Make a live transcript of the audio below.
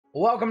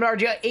Welcome to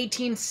RGL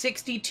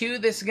 1862.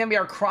 This is going to be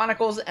our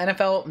Chronicles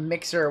NFL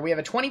Mixer. We have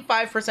a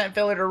 25%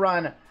 filler to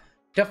run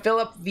to fill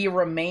up the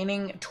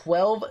remaining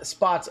 12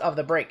 spots of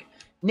the break.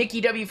 Nikki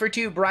W for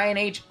 2, Brian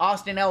H,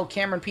 Austin L,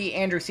 Cameron P,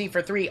 Andrew C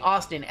for 3,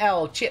 Austin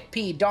L, Chip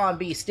P, Don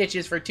B,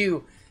 Stitches for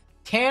 2,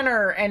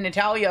 Tanner and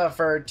Natalia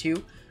for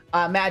 2,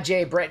 Matt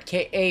J, Brett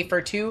K A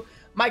for 2,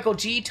 Michael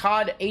G,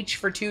 Todd H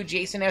for 2,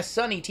 Jason S,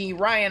 Sunny T,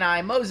 Ryan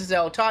I, Moses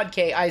L, Todd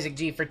K, Isaac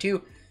G for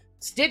 2,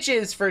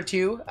 Stitches for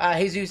 2,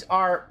 Jesus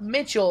R,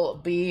 Mitchell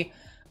B,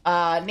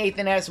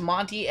 Nathan S,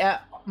 Monty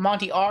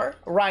R,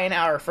 Ryan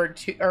R for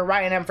 2, or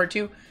Ryan M for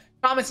 2,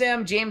 Thomas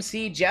M, James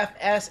C, Jeff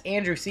S,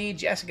 Andrew C,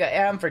 Jessica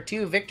M for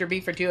 2, Victor B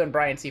for 2, and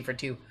Brian C for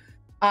 2.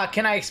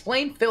 Can I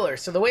explain filler?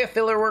 So the way a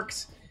filler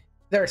works,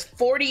 there's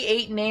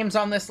 48 names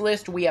on this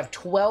list. We have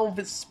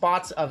 12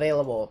 spots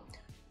available.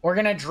 We're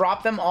going to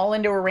drop them all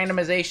into a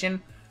randomization,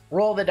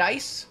 roll the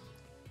dice.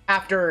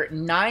 After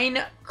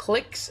 9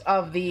 clicks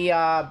of the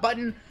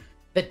button,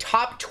 the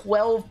top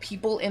 12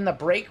 people in the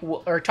break,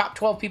 or top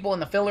 12 people in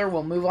the filler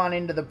will move on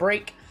into the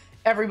break.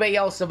 Everybody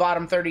else, the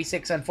bottom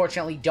 36,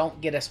 unfortunately,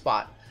 don't get a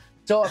spot.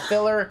 So a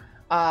filler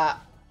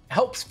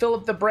helps fill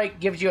up the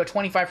break, gives you a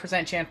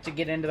 25% chance to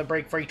get into the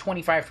break for a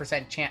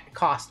 25%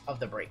 cost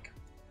of the break.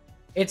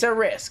 It's a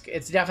risk.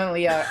 It's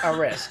definitely a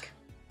risk.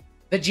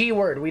 The G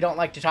word we don't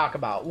like to talk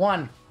about.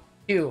 1,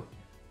 2,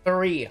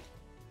 3,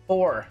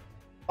 4,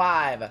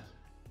 5,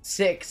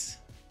 6,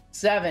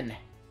 7,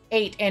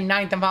 8, and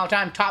 9th and final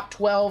time. Top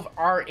 12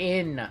 are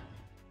in.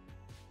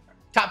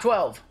 Top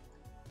 12.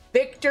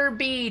 Victor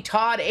B,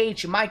 Todd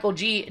H, Michael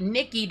G,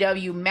 Nikki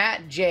W,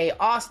 Matt J,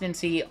 Austin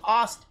C,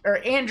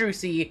 Andrew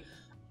C,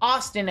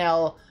 Austin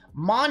L,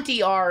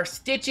 Monty R,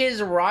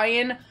 Stitches,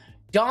 Ryan,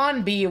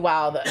 Don B,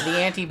 wow, the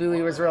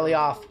anti-buoy was really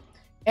off,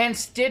 and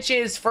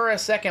Stitches for a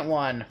second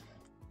one.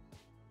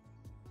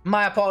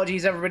 My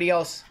apologies, everybody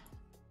else.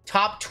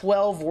 Top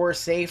 12 were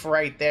safe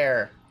right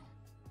there.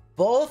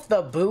 Both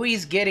the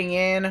buoys getting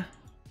in.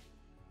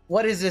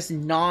 What is this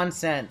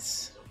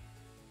nonsense?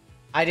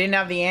 I didn't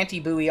have the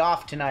anti-buoy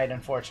off tonight,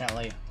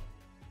 unfortunately.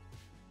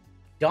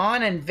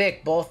 Don and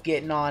Vic both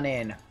getting on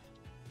in.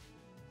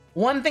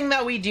 One thing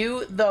that we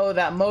do, though,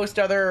 that most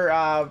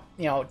other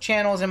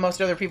channels and most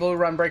other people who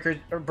run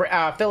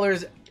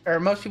fillers, or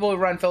most people who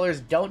run fillers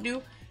don't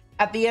do,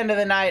 at the end of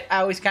the night, I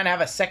always kind of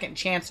have a second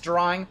chance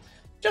drawing.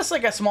 Just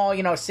like a small,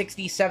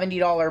 $60,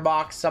 $70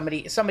 box.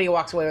 Somebody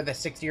walks away with a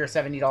 $60 or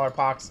 $70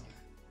 box.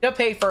 They'll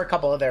pay for a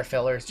couple of their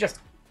fillers. Just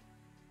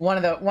one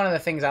of the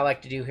things I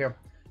like to do here.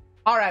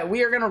 All right,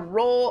 we are going to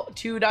roll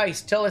 2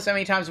 dice. Tell us how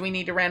many times we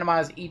need to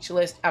randomize each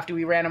list. After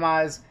we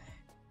randomize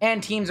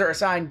and teams are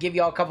assigned, give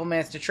you all a couple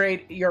minutes to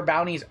trade. Your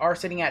bounties are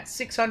sitting at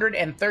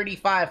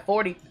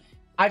 $635.40.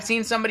 I've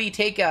seen somebody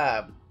take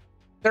a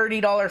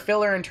 $30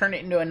 filler and turn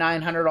it into a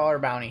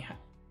 $900 bounty.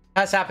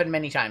 Has happened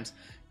many times.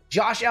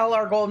 Josh L,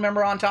 our gold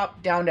member on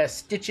top, down to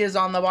Stitches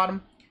on the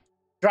bottom.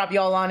 Drop you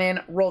all on in,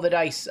 roll the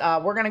dice.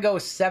 We're going to go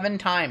 7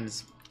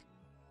 times.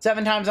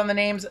 7 times on the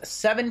names,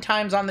 7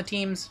 times on the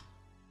teams.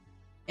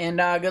 And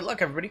good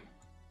luck, everybody.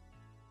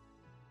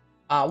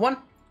 1,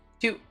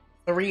 2,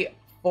 3,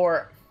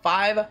 4,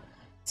 5,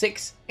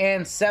 6,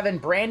 and 7.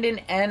 Brandon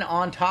N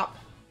on top.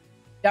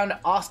 Down to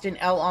Austin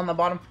L on the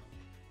bottom.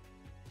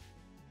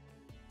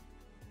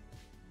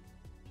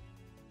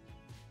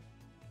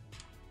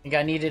 I think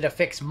I needed to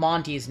fix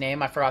Monty's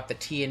name. I forgot the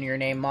T in your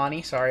name,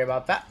 Monty. Sorry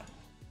about that.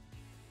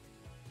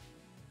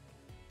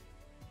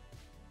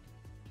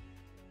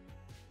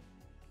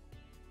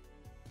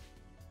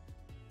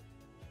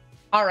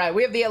 All right,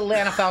 we have the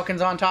Atlanta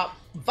Falcons on top.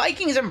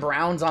 Vikings and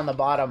Browns on the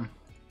bottom.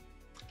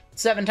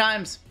 7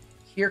 times.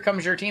 Here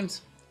comes your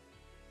teams.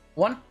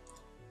 1,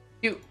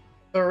 2,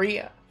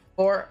 3,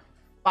 4,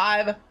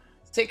 5,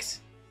 6,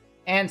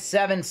 and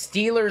 7.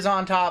 Steelers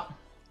on top.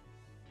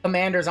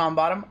 Commanders on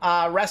bottom.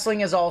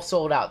 Wrestling is all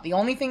sold out. The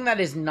only thing that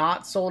is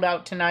not sold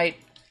out tonight,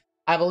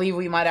 I believe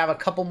we might have a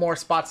couple more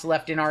spots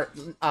left in our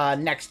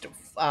next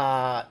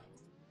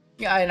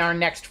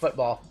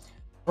football.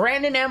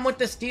 Brandon M with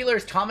the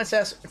Steelers,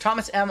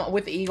 Thomas M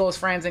with the Eagles,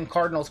 Franz and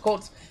Cardinals,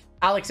 Colts,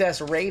 Alex S,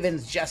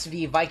 Ravens, Jess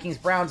V, Vikings,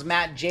 Browns,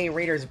 Matt J,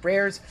 Raiders,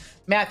 Bears,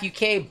 Matthew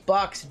K,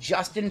 Bucks,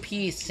 Justin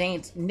P,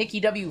 Saints, Nikki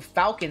W,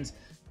 Falcons,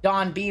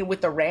 Don B with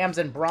the Rams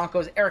and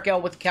Broncos, Eric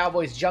L with the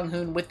Cowboys, Jung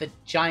Hoon with the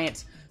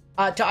Giants,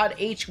 Todd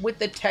H with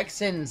the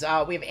Texans,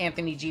 we have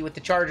Anthony G with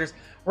the Chargers,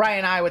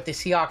 Ryan I with the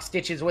Seahawks,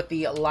 Stitches with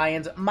the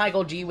Lions,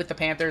 Michael G with the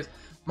Panthers,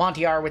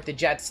 Monty R with the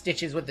Jets,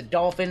 Stitches with the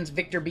Dolphins,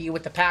 Victor B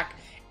with the Pack,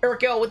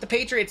 Eric L with the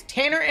Patriots,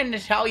 Tanner and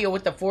Natalia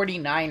with the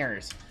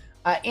 49ers,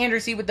 Andrew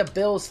C with the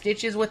Bills,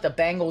 Stitches with the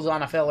Bengals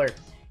on a filler,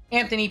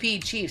 Anthony P,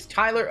 Chiefs,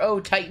 Tyler O,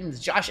 Titans,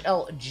 Josh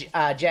L,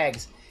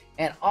 Jags,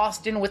 and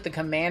Austin with the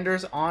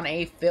Commanders on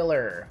a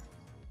filler.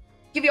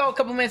 Give you all a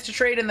couple minutes to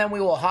trade, and then we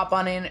will hop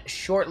on in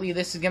shortly.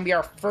 This is going to be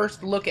our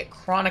first look at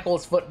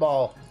Chronicles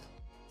football.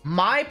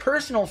 My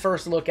personal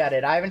first look at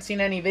it. I haven't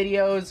seen any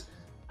videos.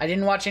 I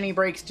didn't watch any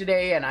breaks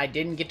today, and I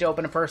didn't get to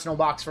open a personal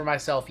box for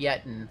myself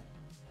yet, and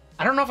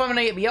I don't know if I'm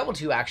going to be able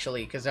to,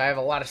 actually, because I have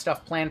a lot of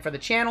stuff planned for the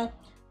channel.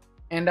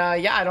 And,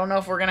 yeah, I don't know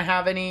if we're going to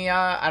have any,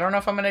 I don't know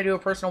if I'm going to do a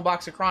personal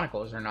box of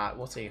Chronicles or not.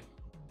 We'll see.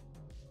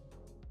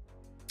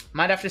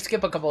 Might have to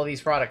skip a couple of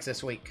these products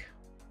this week.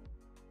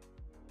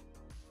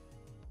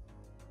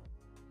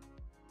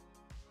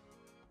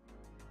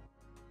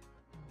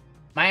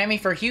 Miami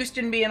for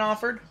Houston being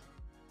offered.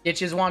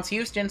 Ditches wants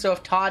Houston, so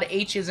if Todd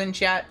H is in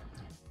chat,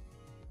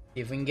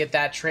 see if we can get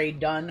that trade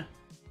done.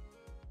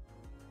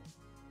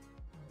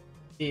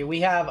 See,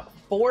 we have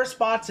 4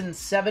 spots and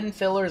 7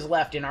 fillers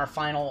left in our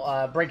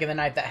final break of the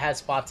night that has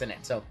spots in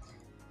it. So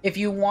if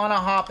you want to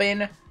hop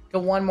in to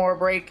one more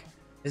break,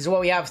 this is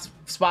what we have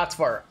spots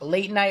for.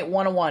 Late Night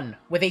 101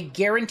 with a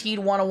guaranteed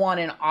 101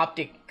 and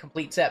Optic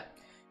complete set.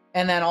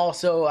 And then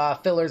also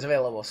fillers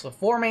available. So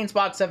 4 main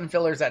spots, 7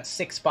 fillers. That's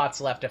 6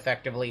 spots left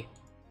effectively.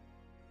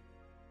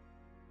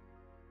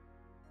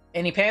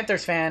 Any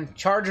Panthers fan?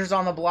 Chargers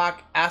on the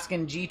block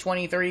asking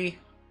G23.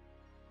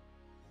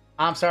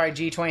 I'm sorry,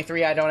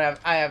 G23.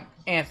 I have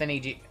Anthony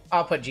G.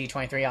 I'll put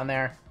G23 on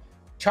there.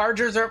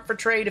 Chargers are up for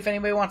trade if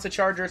anybody wants the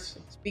Chargers.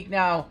 Speak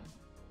now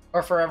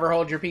or forever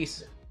hold your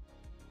peace.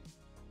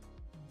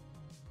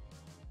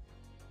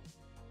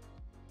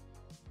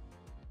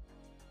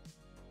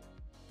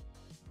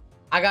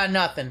 I got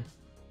nothing.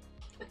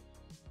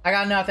 I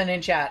got nothing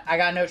in chat. I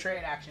got no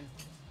trade action.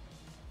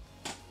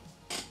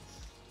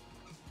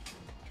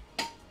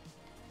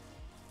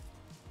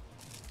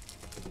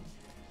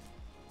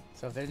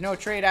 So if there's no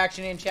trade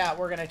action in chat,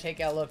 we're going to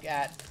take a look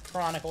at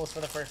Chronicles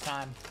for the first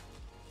time.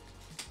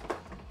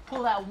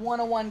 Pull that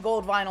 101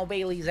 gold vinyl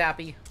Bailey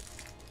Zappi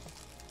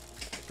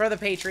for the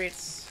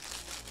Patriots.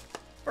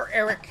 For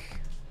Eric.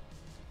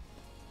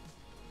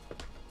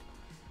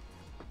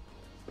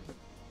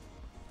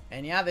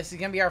 And yeah, this is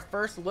going to be our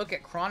first look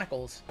at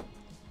Chronicles.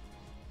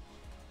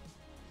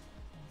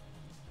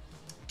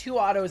 2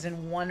 autos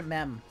and 1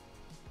 mem.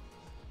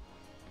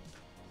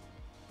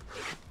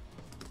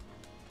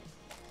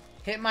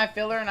 Hit my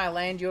filler and I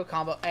land you a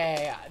combo.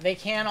 Hey, they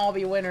can all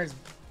be winners.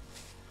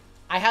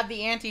 I had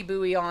the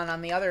anti-buoy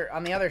on the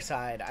other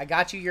side. I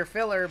got you your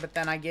filler, but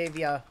then I gave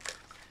you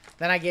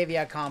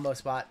a combo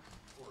spot.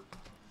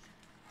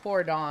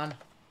 Poor Don.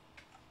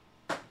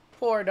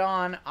 Poor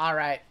Don. All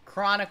right,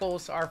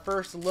 Chronicles, our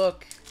first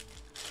look.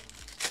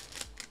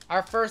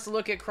 Our first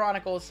look at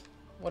Chronicles.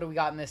 What do we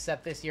got in this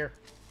set this year?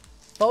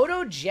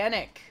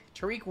 Photogenic.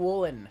 Tariq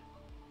Woolen.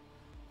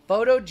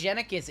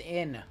 Photogenic is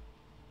in.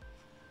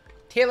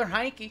 Taylor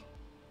Heineke.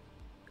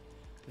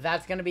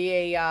 That's going to be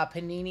a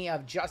Panini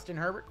of Justin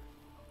Herbert.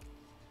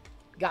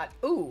 Got,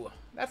 ooh,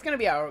 that's going to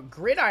be our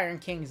Gridiron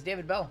Kings,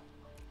 David Bell.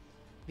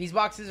 These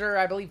boxes are,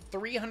 I believe,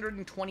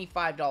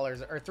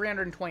 $325 or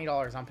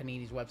 $320 on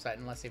Panini's website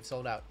unless they've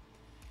sold out.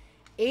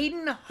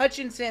 Aiden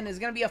Hutchinson is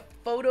going to be a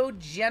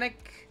Photogenic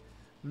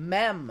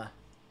mem.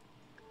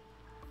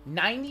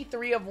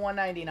 93 of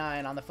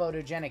 199 on the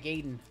Photogenic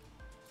Aiden.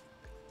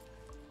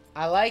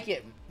 I like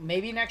it.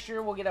 Maybe next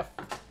year we'll get a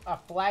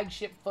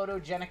flagship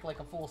Photogenic, like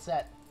a full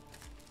set.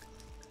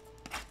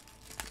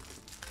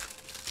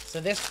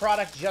 So this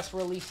product just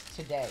released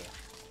today.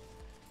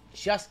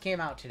 Just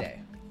came out today.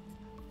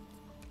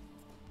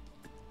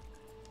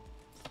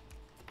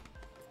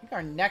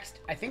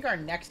 I think our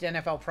next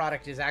NFL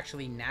product is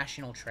actually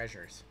National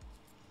Treasures.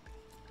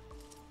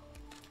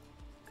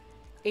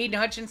 Aiden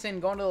Hutchinson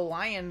going to the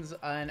Lions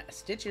on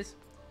Stitches.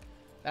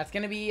 That's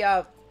going to be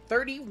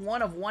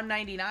 31 of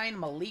 199.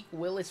 Malik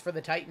Willis for the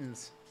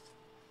Titans.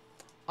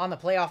 On the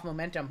playoff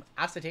momentum,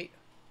 acetate.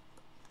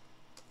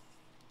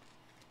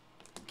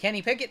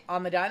 Kenny Pickett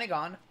on the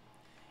Dynagon.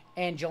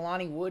 And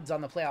Jelani Woods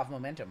on the playoff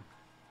momentum.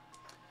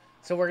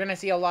 So we're going to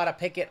see a lot of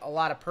Pickett, a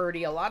lot of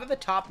Purdy, a lot of the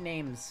top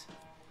names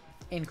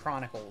in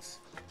Chronicles.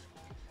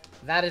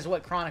 That is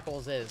what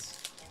Chronicles is.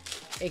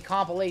 A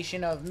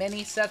compilation of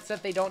many sets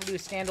that they don't do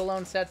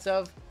standalone sets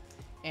of.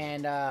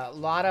 And a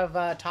lot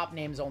of top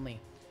names only.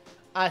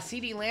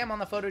 CD Lamb on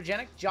the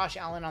Photogenic. Josh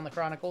Allen on the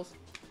Chronicles.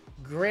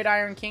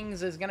 Gridiron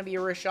Kings is going to be a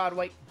Rashad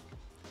White.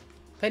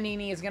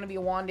 Panini is going to be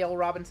Wan'Dale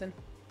Robinson.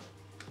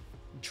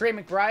 Trey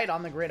McBride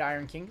on the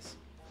Gridiron Kings.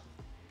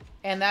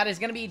 And that is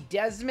going to be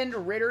Desmond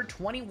Ridder,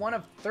 21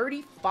 of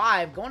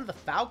 35, going to the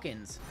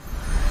Falcons.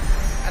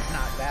 That's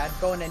not bad.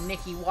 Going to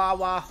Nicky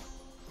Wawa.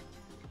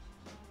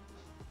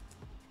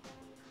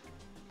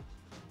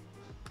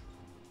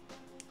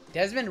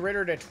 Desmond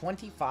Ridder to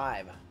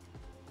 25.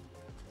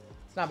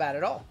 It's not bad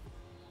at all.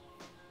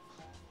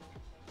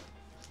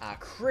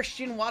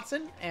 Christian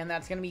Watson, and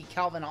that's going to be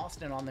Calvin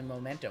Austin on the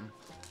momentum.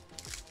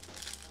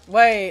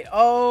 Wait,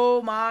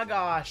 oh my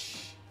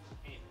gosh.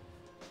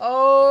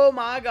 Oh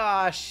my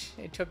gosh.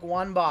 It took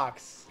 1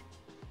 box.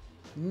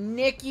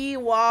 Nicky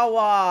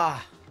Wawa.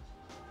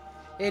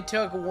 It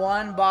took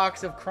 1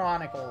 box of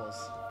Chronicles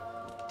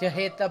to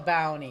hit the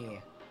bounty.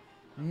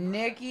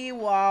 Nicky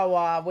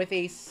Wawa with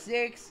a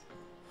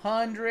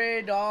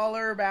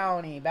 $600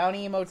 bounty.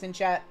 Bounty emotes in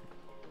chat.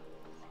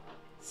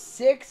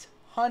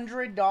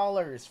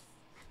 $600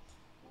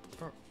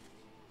 for,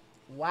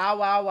 wow,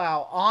 wow,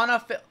 wow. On a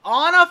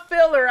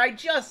filler. I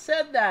just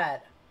said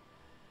that.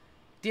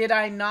 Did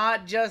I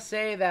not just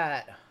say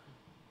that?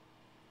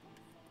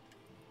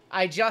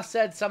 I just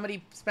said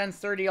somebody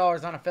spends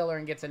 $30 on a filler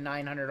and gets a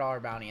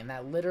 $900 bounty, and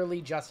that literally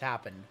just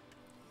happened.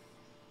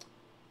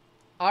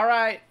 All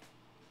right,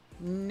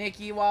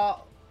 Nikki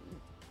Wall.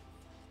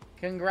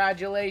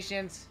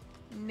 Congratulations,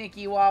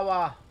 Nikki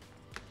Wawa.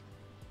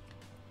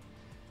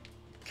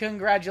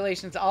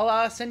 Congratulations.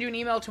 I'll send you an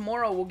email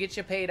tomorrow. We'll get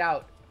you paid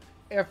out.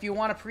 If you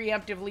want to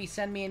preemptively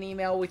send me an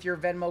email with your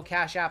Venmo,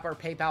 Cash App, or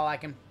PayPal, I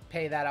can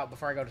pay that out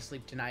before I go to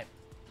sleep tonight.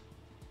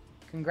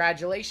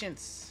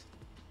 Congratulations.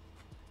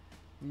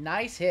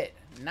 Nice hit.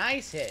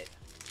 Nice hit.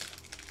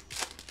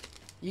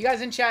 You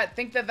guys in chat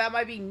think that that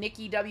might be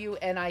Nikki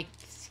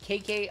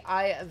WNIKKI.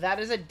 That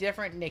is a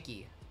different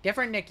Nikki.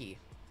 Different Nikki.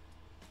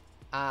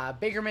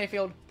 Baker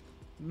Mayfield.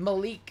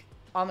 Malik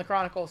on the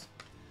Chronicles.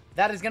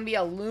 That is going to be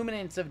a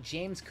Luminance of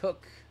James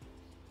Cook.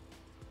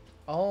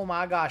 Oh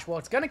my gosh. Well,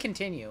 it's going to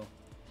continue.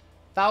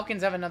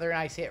 Falcons have another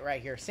nice hit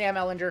right here. Sam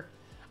Ellinger.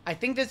 I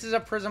think this is a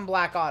Prism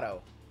Black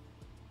Auto.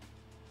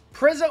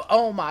 Prism.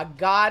 Oh my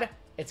god.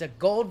 It's a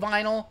gold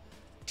vinyl.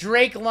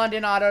 Drake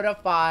London Auto to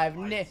 5.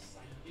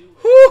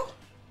 Whew.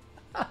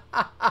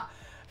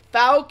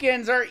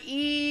 Falcons are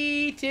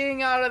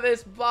eating out of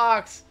this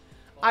box.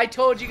 I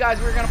told you guys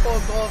we were going to pull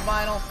a gold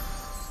vinyl.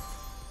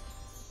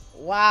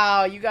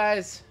 Wow, you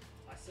guys.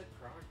 I said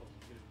Chronicles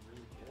is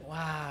really good.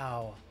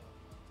 Wow.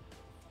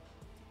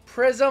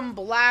 Prism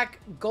Black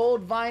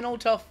Gold Vinyl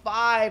to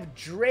 5.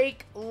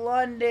 Drake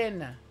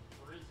London.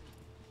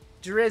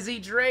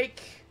 Drizzy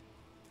Drake.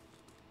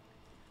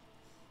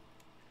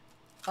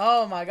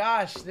 Oh my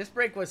gosh. This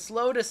break was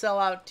slow to sell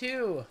out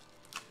too.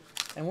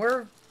 And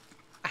we're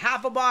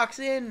half a box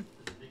in.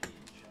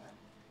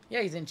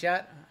 Yeah, he's in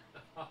chat.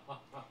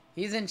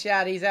 He's in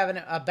chat. He's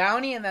having a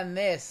bounty and then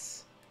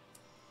this.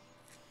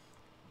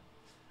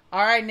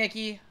 Alright,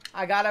 Nikki.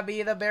 I gotta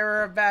be the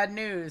bearer of bad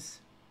news.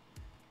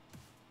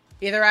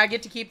 Either I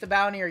get to keep the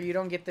bounty or you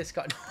don't get this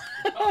cut.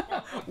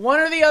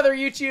 One or the other,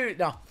 you choose.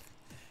 No.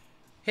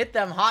 Hit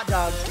them hot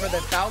dogs for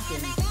the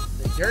Falcons.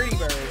 The Dirty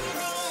Birds.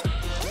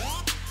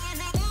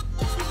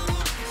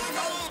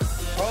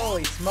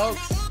 Holy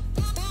smokes.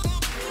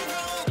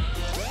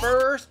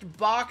 First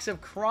box of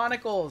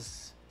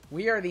Chronicles.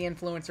 We are the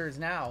influencers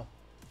now.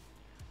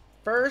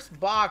 First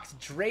box,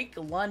 Drake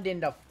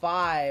London to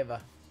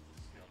 5.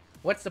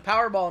 What's the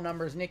Powerball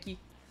numbers, Nikki?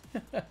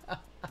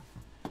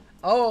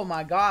 Oh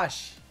my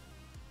gosh.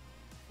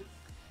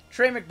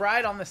 Trey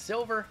McBride on the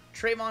silver,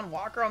 Trayvon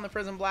Walker on the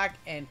Prism Black,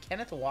 and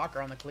Kenneth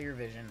Walker on the Clear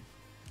Vision.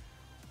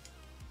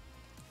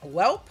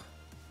 Welp,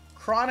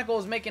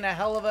 Chronicles making a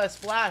hell of a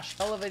splash,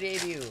 hell of a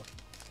debut.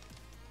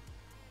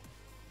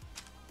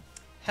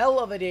 Hell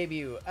of a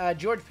debut.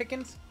 George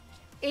Pickens,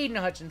 Aiden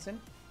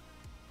Hutchinson.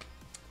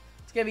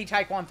 It's going to be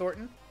Tyquan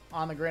Thornton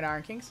on the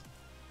Gridiron Kings.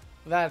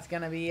 That's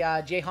going to be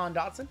Jahan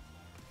Dotson.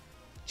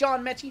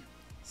 John Mechie.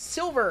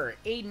 Silver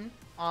Aiden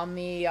on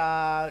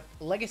the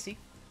Legacy.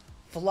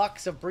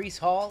 Flux of Breece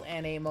Hall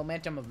and a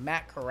Momentum of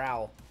Matt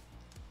Corral.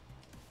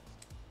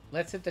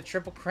 Let's hit the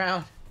Triple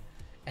Crown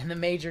and the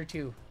Major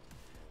too.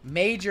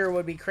 Major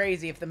would be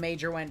crazy if the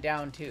Major went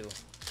down too.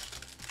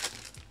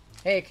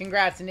 Hey,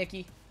 congrats,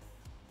 Nikki.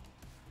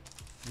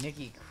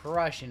 Nikki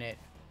crushing it.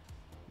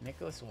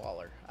 Nicholas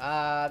Waller.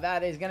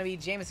 That is going to be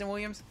Jameson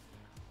Williams.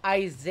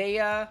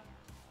 Isaiah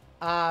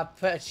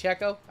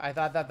Pacheco. I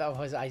thought that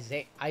was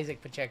Isaac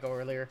Pacheco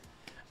earlier.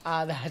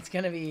 That's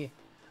going to be...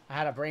 I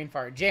had a brain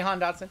fart. Jahan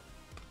Dotson.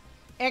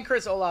 And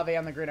Chris Olave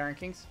on the Gridiron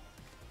Kings.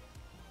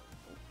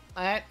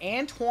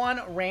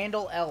 Antoine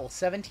Randall L.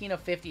 17 of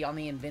 50 on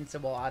the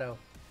Invincible Auto.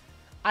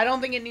 I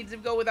don't think it needs to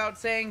go without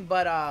saying,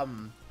 but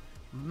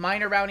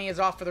minor bounty is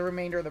off for the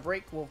remainder of the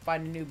break. We'll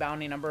find a new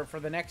bounty number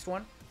for the next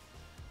one.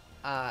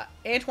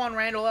 Antoine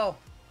Randall L.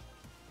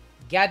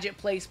 Gadget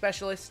Play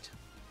Specialist.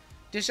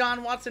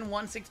 Deshaun Watson,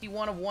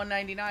 161 of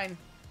 199.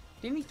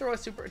 Didn't he throw a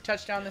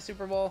touchdown in the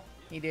Super Bowl?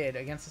 He did,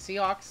 against the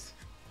Seahawks.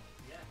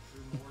 Yeah,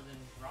 threw more than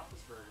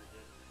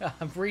Roethlisberger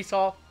did. Breece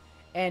Hall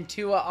and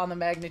Tua on the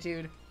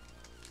Magnitude.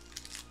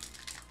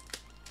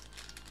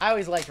 I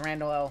always liked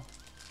Randall L.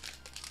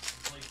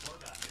 Played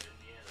quarterback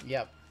in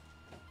Indiana. Yep.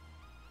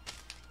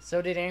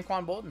 So did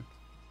Anquan Bolden.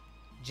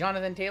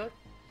 Jonathan Taylor.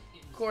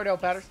 Cordell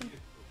Patterson.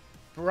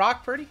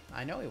 Brock Purdy.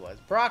 I know he was.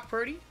 Brock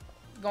Purdy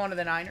going to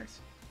the Niners.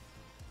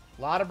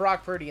 A lot of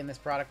Brock Purdy in this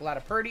product. A lot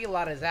of Purdy, a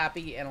lot of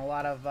Zappy, and a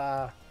lot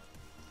of...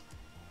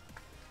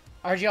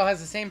 RGL has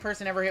the same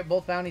person ever hit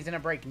both bounties in a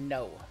break?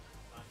 No.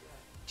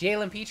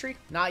 Jalen Petrie?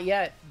 Not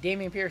yet.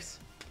 Damian Pierce.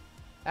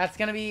 That's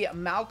going to be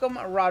Malcolm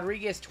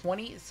Rodriguez,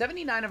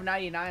 79 of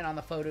 99 on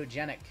the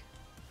Photogenic.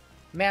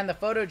 Man, the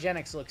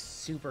Photogenics looks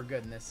super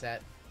good in this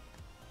set.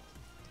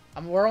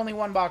 We're only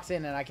one box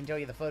in, and I can tell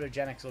you the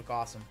Photogenics look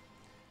awesome.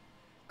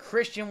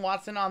 Christian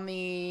Watson on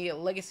the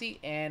Legacy,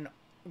 and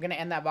we're going to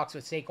end that box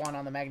with Saquon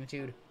on the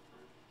Magnitude.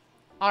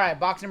 All right,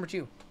 box number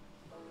 2.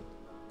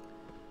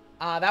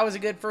 That was a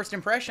good first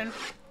impression.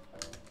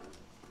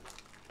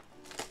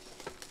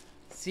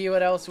 See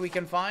what else we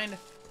can find.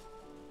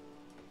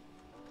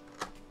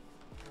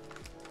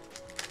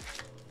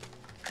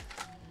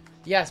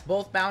 Yes,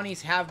 both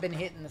bounties have been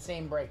hit in the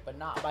same break, but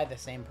not by the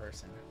same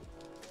person.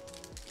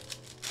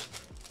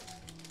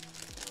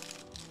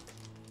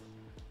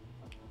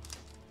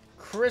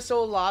 Chris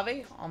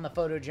Olave on the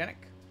photogenic.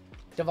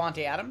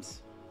 Devontae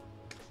Adams.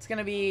 It's going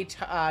to be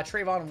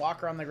Trayvon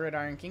Walker on the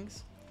Gridiron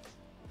Kings.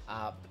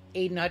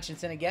 Aiden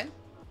Hutchinson again.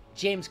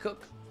 James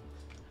Cook.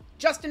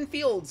 Justin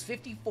Fields,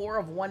 54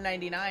 of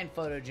 199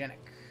 photogenic.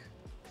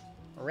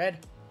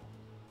 Red.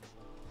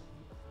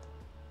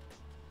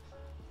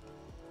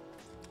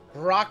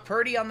 Brock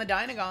Purdy on the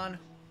Dynagon.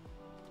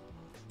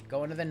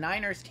 Going to the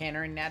Niners,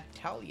 Tanner and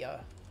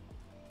Natalia.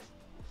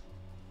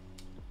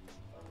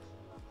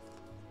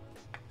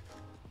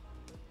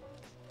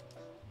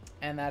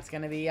 And that's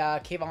going to be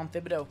Kayvon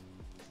Thibodeau.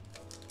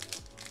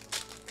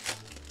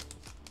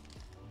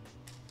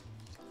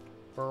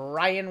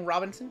 Brian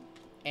Robinson.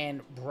 And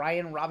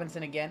Brian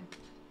Robinson again.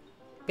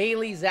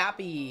 Bailey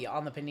Zappi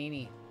on the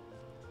Panini.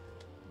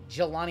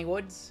 Jelani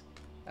Woods.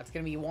 That's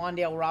going to be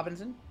Wandale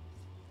Robinson.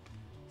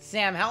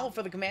 Sam Howell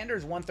for the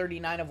Commanders,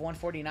 139 of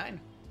 149.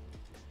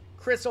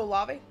 Chris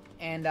Olave.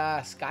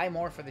 And Sky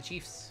Moore for the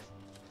Chiefs.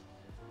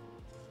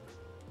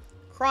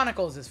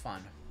 Chronicles is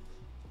fun.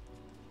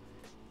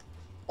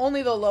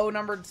 Only the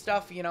low-numbered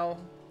stuff, you know.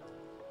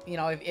 You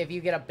know, if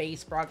you get a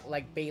base Brock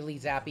like Bailey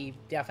Zappi,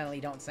 definitely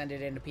don't send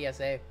it into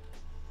PSA.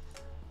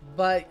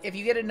 But if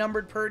you get a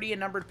numbered Purdy, a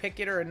numbered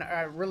Pickett, or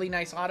a really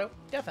nice auto,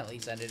 definitely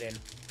send it in.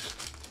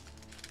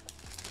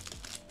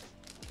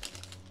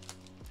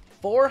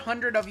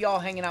 400 of y'all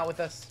hanging out with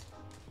us.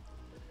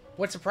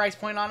 What's the price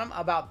point on them?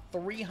 About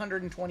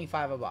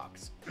 $325 a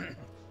box.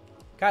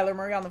 Kyler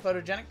Murray on the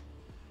photogenic.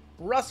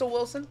 Russell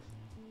Wilson.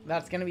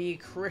 That's going to be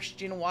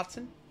Christian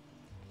Watson.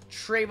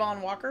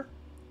 Trayvon Walker.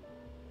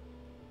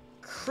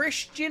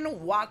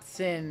 Christian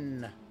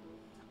Watson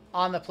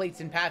on the plates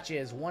and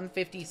patches.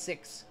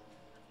 156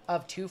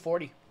 of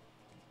 240.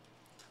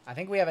 I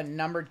think we have a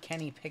numbered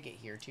Kenny Pickett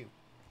here too.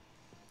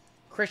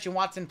 Christian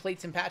Watson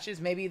plates and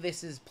patches. Maybe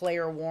this is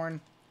player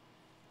worn.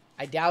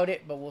 I doubt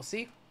it, but we'll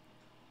see.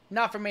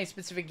 Not from a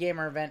specific game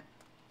or event.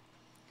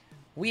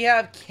 We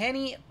have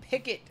Kenny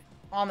Pickett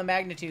on the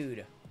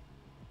magnitude.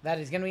 That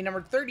is going to be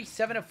numbered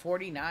 37 of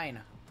 49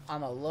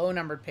 on the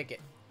low-numbered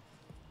Pickett.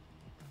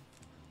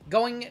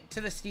 Going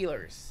to the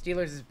Steelers.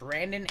 Steelers is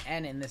Brandon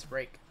N in this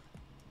break.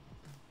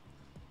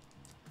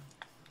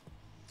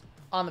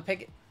 On the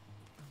Pickett.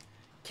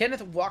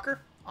 Kenneth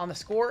Walker on the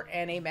score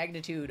and a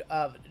magnitude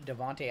of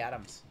Devontae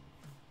Adams.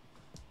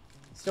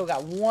 Still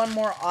got one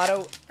more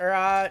auto.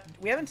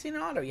 We haven't seen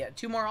an auto yet.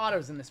 Two more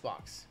autos in this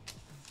box.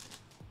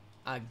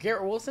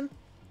 Garrett Wilson.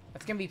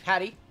 That's going to be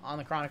Patty on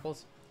the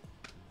Chronicles.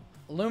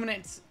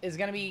 Luminance is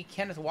going to be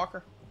Kenneth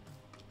Walker.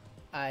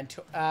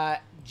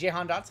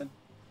 Jahan Dotson.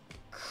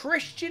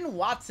 Christian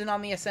Watson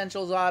on the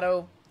Essentials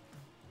auto.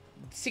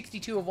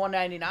 62 of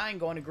 199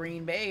 going to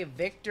Green Bay.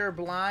 Victor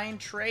Blind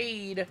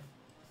Trade.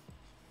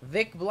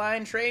 Vic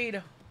Blind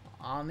Trade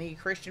on the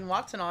Christian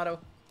Watson auto.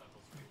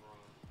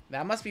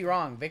 That must be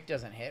wrong. Vic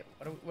doesn't hit.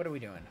 What are we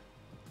doing?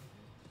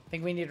 I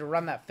think we need to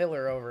run that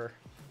filler over.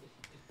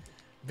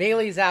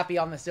 Bailey Zappi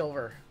on the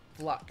silver.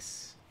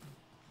 Flux.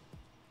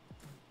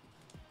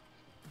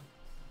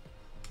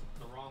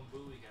 The wrong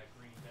buoy got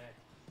Green Bay.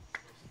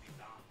 Supposed to be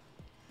Don.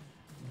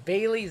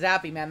 Bailey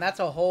Zappi, man. That's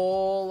a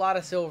whole lot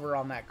of silver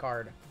on that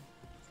card.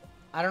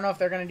 I don't know if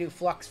they're going to do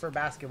Flux for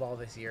basketball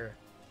this year.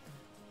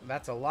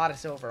 That's a lot of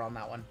silver on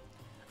that one.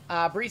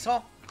 Brees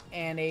Hall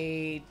and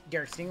a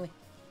Derek Stingley.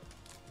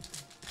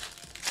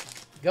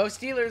 Go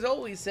Steelers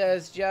always,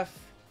 says Jeff.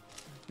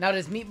 Now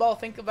does Meatball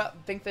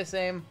think the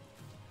same?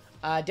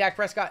 Dak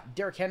Prescott,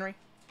 Derrick Henry.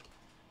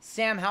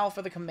 Sam Howell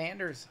for the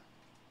Commanders.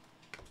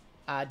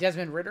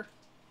 Desmond Ridder.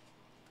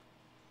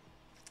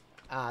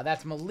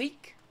 That's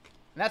Malik.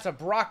 And that's a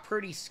Brock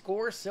Purdy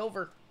score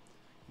silver.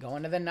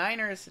 Going to the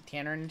Niners,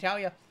 Tanner and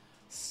Natalia.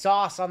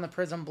 Sauce on the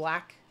Prism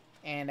Black.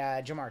 And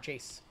Jamar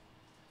Chase.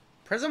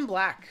 Prism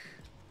Black.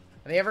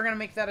 Are they ever going to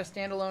make that a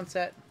standalone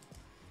set?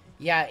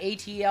 Yeah,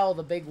 ATL,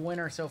 the big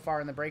winner so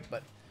far in the break,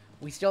 but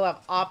we still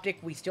have Optic,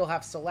 we still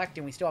have Select,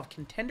 and we still have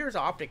Contenders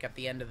Optic at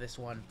the end of this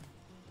one.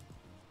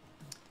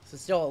 So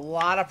still a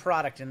lot of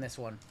product in this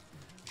one.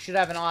 Should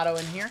have an auto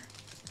in here.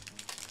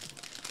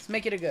 Let's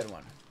make it a good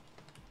one.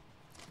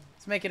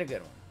 Let's make it a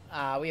good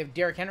one. We have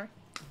Derrick Henry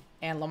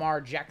and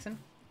Lamar Jackson.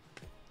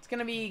 It's going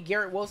to be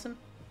Garrett Wilson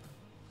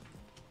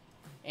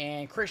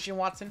and Christian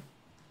Watson.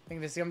 I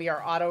think this is going to be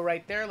our auto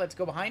right there. Let's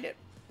go behind it.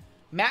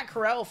 Matt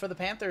Corral for the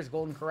Panthers,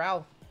 Golden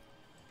Corral.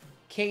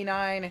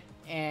 K9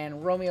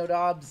 and Romeo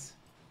Dobbs.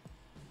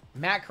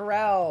 Matt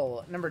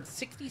Corral, numbered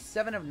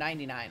 67 of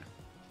 99.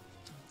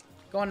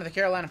 Going to the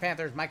Carolina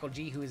Panthers, Michael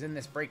G, who is in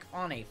this break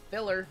on a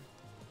filler.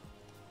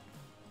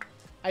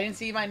 I didn't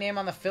see my name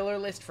on the filler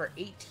list for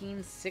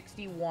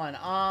 1861.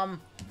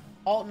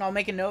 Alton, I'll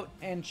make a note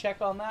and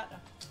check on that.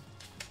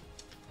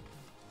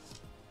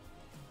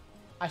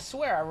 I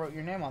swear I wrote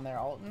your name on there,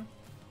 Alton.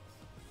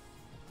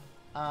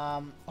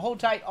 Hold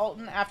tight,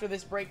 Alton. After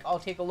this break, I'll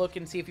take a look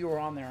and see if you were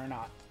on there or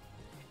not.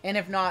 And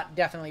if not,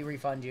 definitely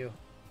refund you.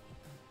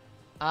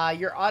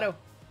 Your auto.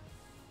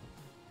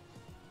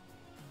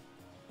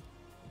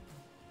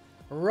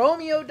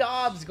 Romeo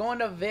Dobbs going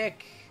to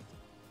Vic.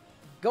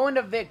 Going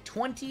to Vic,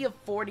 20 of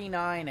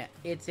 49.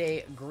 It's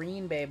a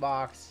Green Bay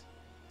box.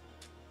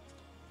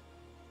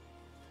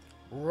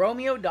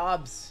 Romeo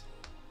Dobbs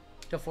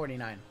to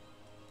 49.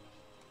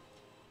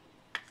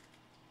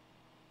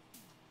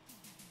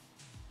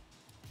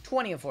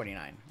 $20 of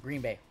 49.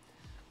 Green Bay.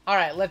 All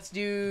right, let's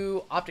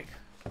do Optic.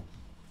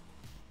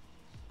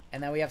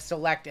 And then we have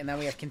Select, and then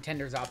we have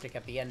Contenders Optic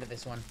at the end of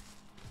this one.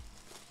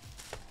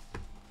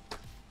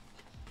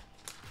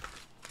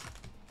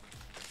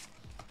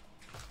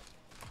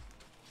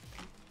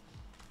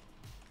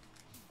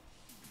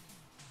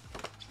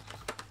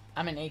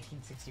 I'm in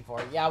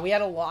 1864. Yeah, we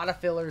had a lot of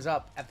fillers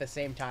up at the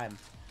same time.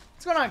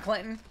 What's going on,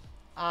 Clinton?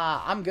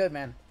 I'm good,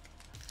 man.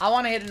 I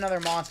want to hit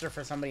another monster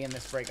for somebody in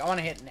this break. I want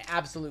to hit an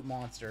absolute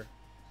monster.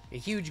 A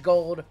huge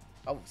gold.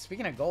 Oh,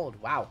 speaking of gold,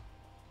 wow.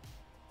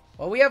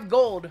 Well, we have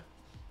gold.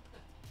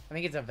 I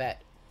think it's a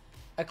vet.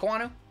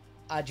 Aquanu,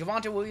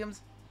 Javonte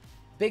Williams,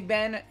 Big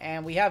Ben,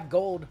 and we have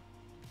gold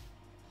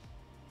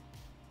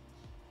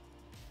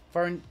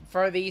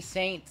for the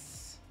Saints.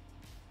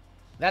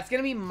 That's going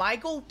to be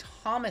Michael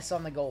Thomas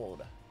on the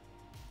gold.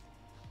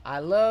 I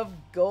love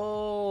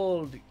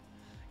gold.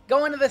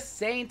 Going to the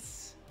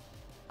Saints.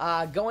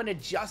 Going to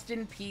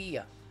Justin P.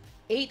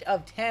 8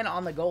 of 10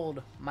 on the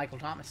gold, Michael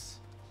Thomas.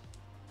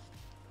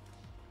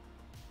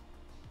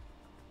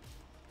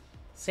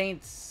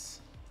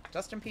 Saints,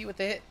 Justin P. with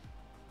the hit.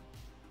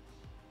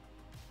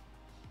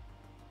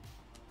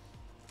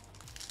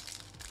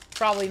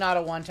 Probably not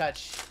a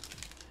one-touch.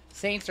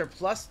 Saints are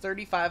plus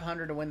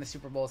 3,500 to win the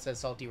Super Bowl, says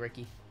Salty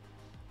Ricky.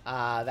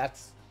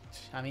 That's,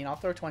 I mean, I'll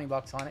throw 20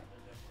 bucks on it.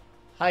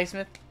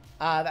 Highsmith.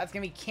 That's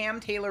going to be Cam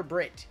Taylor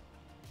Britt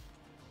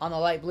on the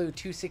light blue,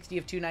 260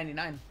 of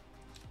 299.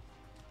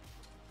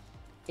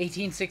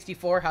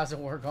 1864, how's the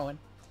war going?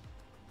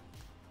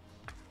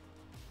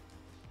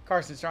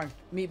 Carson Strong.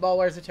 Meatball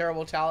wears a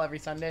terrible towel every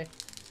Sunday.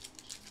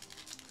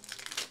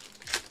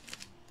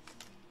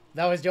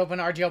 That was dope when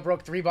RGL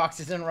broke 3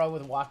 boxes in a row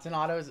with Watson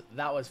autos.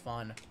 That was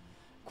fun.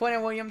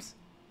 Quentin Williams,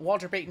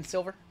 Walter Payton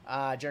Silver,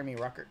 Jeremy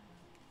Ruckert.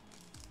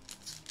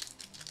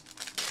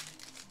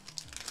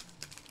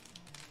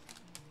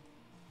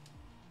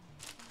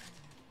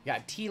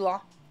 Got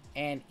T-Law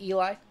and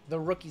Eli, the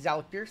rookies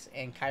Alec Pierce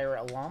and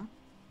Kyra Alam.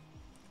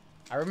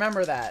 I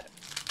remember that.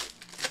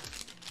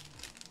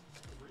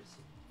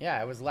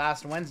 Yeah, it was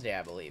last Wednesday,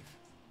 I believe.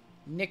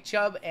 Nick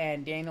Chubb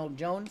and Daniel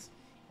Jones.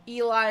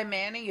 Eli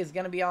Manning is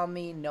going to be on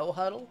the no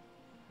huddle.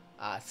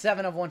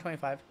 7 of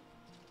 125.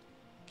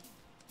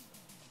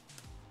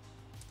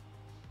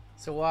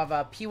 So we'll have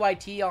a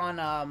PYT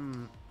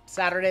on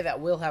Saturday that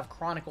will have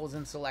Chronicles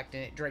and Select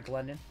in it. Drake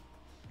London.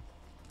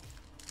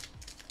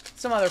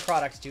 Some other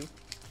products too.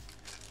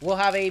 We'll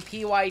have a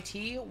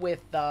PYT with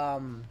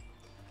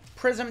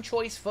Prism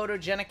Choice,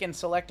 Photogenic, and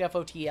Select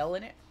FOTL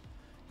in it.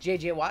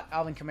 JJ Watt,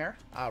 Alvin Kamara,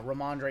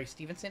 Ramondre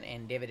Stevenson,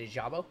 and David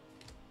Ajabo.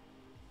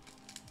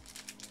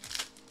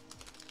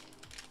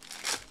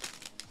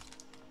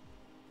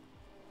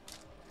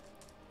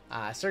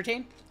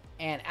 Surtain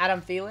and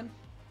Adam Thielen.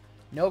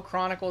 No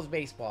Chronicles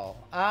baseball.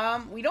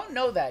 We don't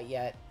know that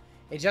yet.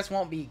 It just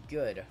won't be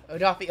good.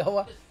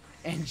 Odafioa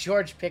and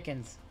George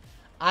Pickens.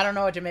 I don't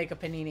know what to make of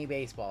Panini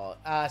baseball.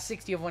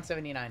 60 of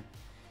 179.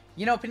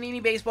 You know,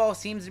 Panini baseball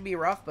seems to be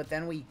rough, but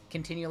then we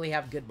continually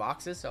have good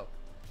boxes, so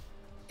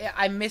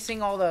I'm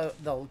missing all the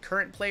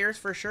current players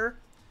for sure.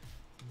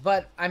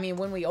 But, I mean,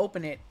 when we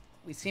open it,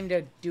 we seem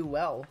to do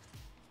well.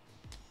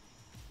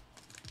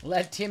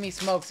 Let Timmy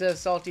smoke, says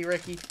Salty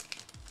Ricky.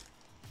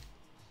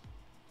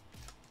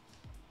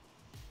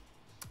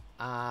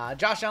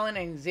 Josh Allen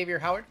and Xavier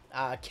Howard.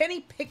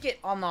 Kenny Pickett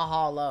on the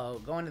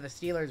hollow. Going to the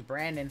Steelers,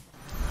 Brandon.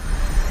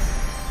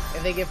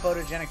 If they give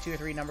photogenic 2 or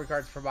 3 number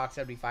cards per box,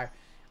 that'd be fire.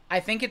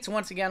 I think it's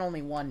once again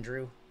only 1,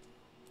 Drew.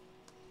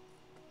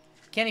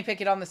 Kenny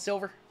Pickett on the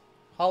silver.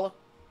 Hollow.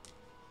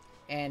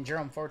 And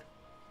Jerome Ford.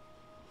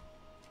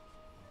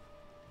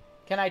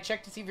 Can I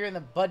check to see if you're in the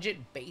budget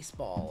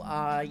baseball?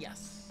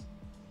 Yes.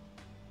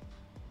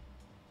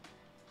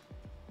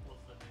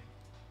 What's the name?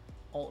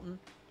 Alton.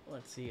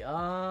 Let's see.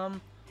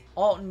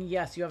 Alton,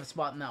 yes, you have a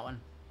spot in that one.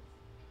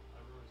 I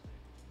wrote his name.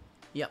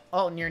 Yep.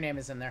 Alton, your name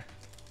is in there.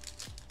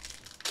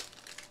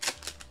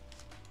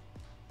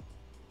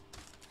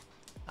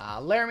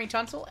 Laramie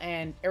Tunsil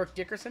and Eric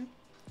Dickerson.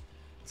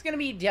 It's going to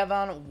be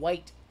Devon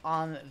White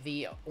on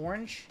the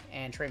orange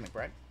and Trey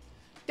McBride.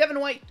 Devon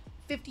White,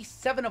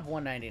 57 of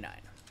 199.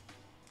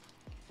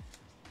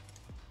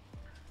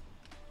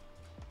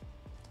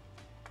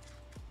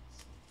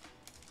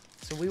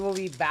 So we will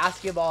be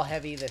basketball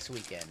heavy this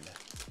weekend.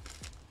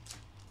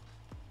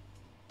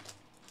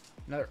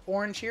 Another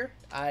orange here.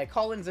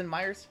 Collins and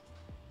Myers.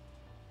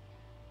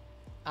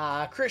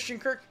 Christian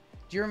Kirk.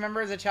 Do you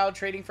remember as a child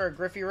trading for a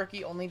Griffey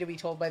rookie only to be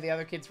told by the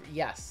other kids?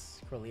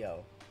 Yes, Crulio.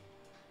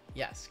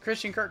 Yes,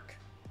 Christian Kirk.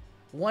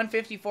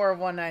 154 of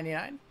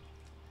 199.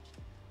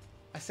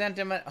 I sent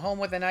him at home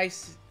with a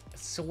nice,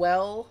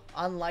 swell,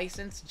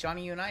 unlicensed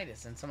Johnny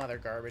Unitas and some other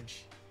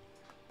garbage.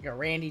 You got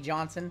Randy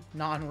Johnson,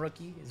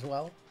 non-rookie as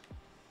well.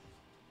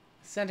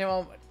 Sent him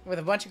home with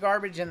a bunch of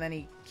garbage, and then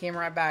he came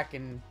right back,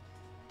 and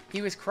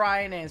he was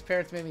crying, and his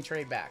parents made me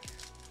trade back.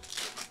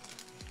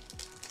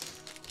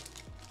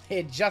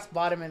 It just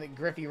bought him in the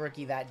Griffey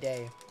rookie that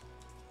day.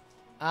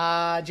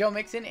 Joe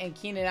Mixon and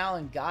Keenan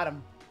Allen got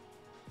him.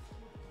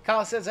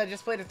 Kyle says, I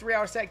just played a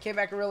 3-hour set, came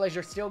back and realized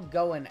you're still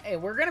going. Hey,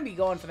 we're going to be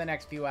going for the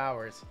next few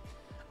hours.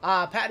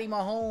 Patty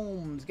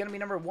Mahomes, going to be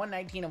number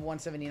 119 of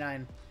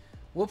 179.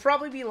 We'll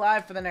probably be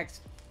live for the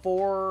next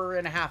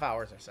 4.5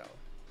 hours or so.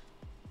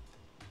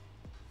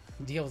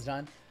 Deal's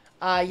done.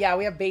 Yeah,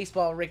 we have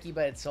baseball, Ricky,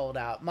 but it's sold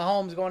out.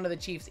 Mahomes going to the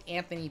Chiefs,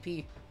 Anthony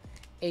P,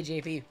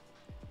 AJP,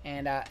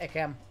 and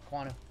Ekem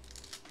Kwanu.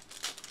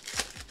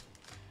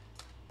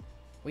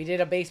 We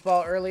did a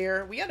baseball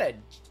earlier. We had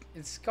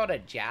it's called a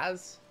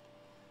Jazz.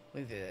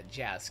 We did a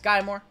Jazz.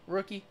 Skymore,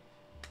 rookie.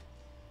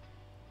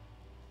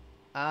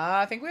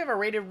 I think we have a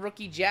rated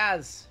rookie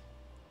Jazz.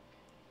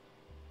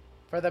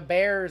 For the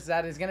Bears,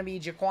 that is going to be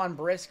Jaquan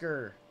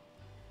Brisker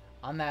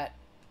on that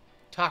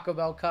Taco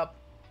Bell Cup,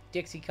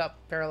 Dixie Cup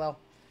parallel.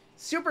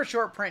 Super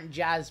short print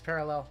Jazz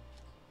parallel.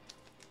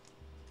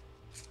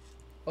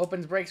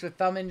 Opens breaks with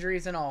thumb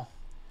injuries and all.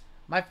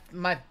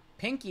 My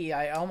pinky,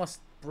 I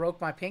almost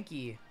broke my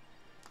pinky.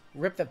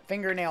 Ripped the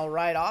fingernail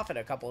right off it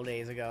a couple of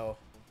days ago.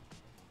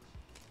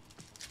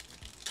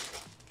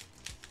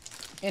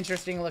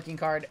 Interesting looking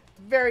card.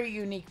 Very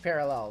unique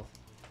parallel.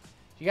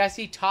 You guys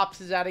see Topps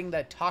is adding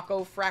the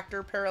Taco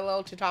Fractor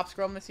parallel to Topps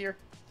Chrome this year?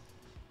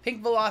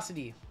 Pink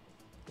Velocity.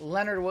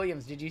 Leonard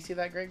Williams. Did you see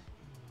that, Greg?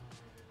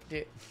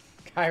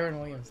 Kyron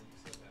Williams.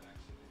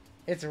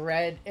 It's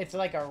red. It's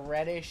like a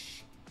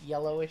reddish,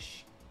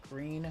 yellowish,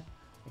 green,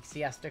 like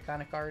siesta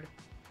kind of card.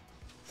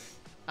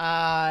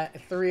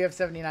 3 of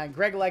 79.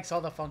 Greg likes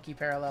all the funky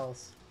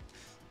parallels.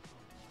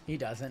 He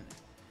doesn't.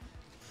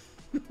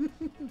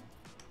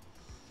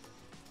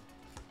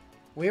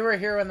 We were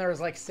here when there was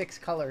like 6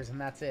 colors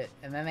and that's it.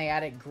 And then they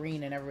added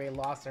green and everybody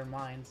lost their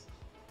minds.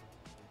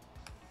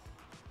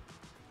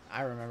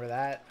 I remember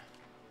that.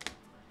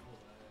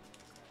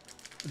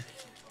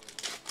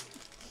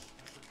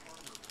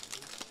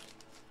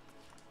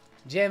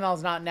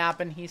 JML's not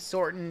napping. He's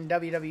sorting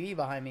WWE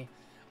behind me.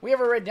 We have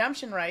a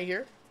redemption right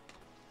here.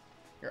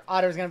 Your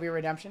auto's going to be a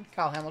redemption.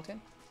 Kyle Hamilton.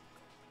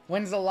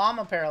 When's the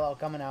llama parallel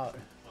coming out?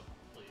 Oh,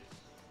 please.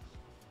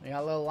 We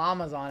got little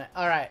llamas on it.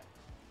 All right.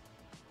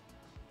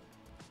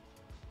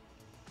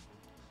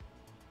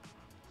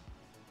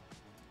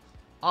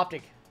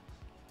 Optic.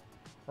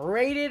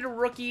 Rated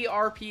rookie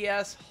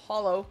RPS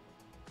Hollow.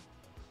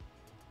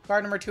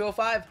 Card number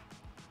 205.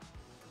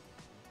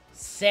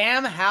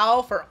 Sam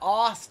Howell for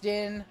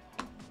Austin.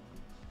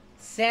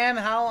 Sam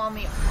Howell on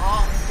the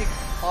Optic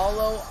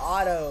Hollow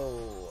Auto.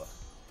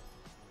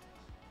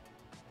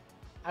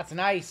 That's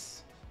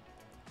nice.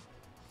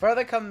 For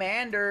the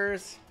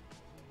Commanders.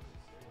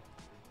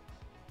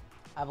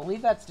 I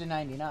believe that's to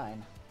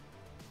 99.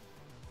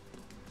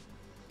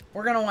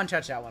 We're going to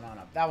one-touch that one on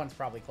up. That one's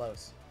probably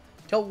close.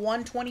 Till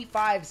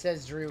 125,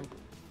 says Drew.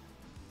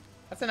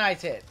 That's a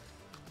nice hit.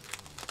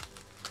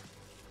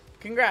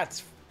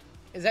 Congrats.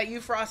 Is that you,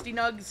 Frosty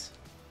Nugs?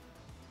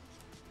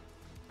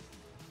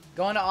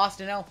 Going to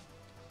Austin L.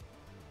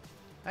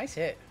 Nice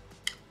hit.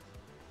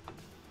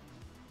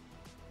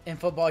 In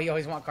football, you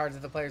always want cards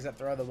of the players that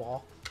throw the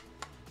ball.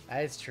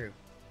 That is true.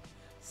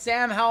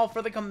 Sam Howell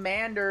for the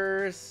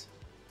Commanders.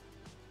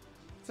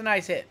 It's a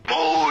nice hit.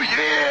 Oh,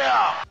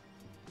 yeah!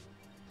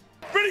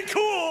 Pretty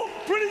cool!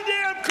 Pretty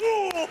damn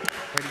cool!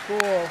 Pretty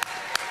cool.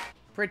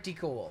 Pretty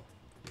cool.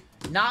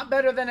 Not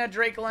better than a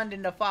Drake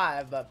London to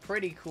 5, but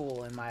pretty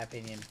cool in my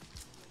opinion.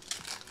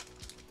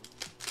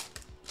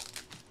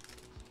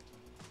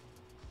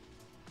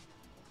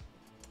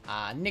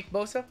 Nick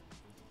Bosa.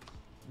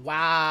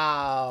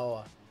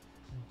 Wow.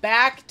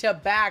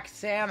 Back-to-back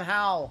Sam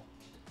Howell.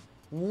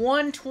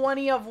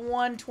 120 of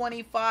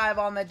 125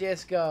 on the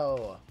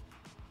disco.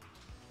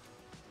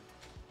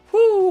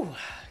 Whew.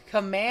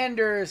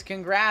 Commanders,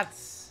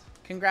 congrats.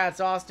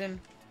 Congrats,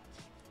 Austin.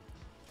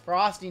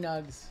 Frosty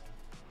Nugs.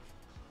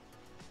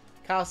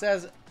 Kyle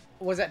says,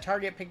 was at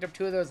Target, picked up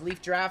 2 of those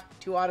Leaf Draft,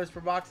 2 autos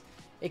per box.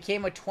 It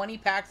came with 20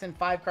 packs and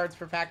 5 cards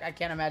per pack. I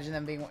can't imagine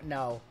them being...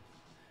 No.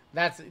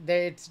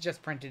 It's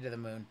just printed to the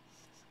moon.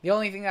 The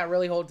only thing that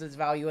really holds its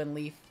value in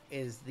Leaf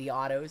is the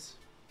autos.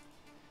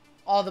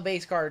 All the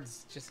base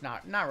cards, just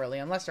not really,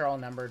 unless they're all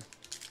numbered.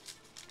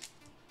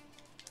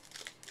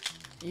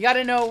 You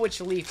gotta know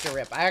which Leaf to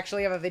rip. I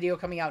actually have a video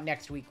coming out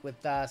next week with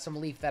some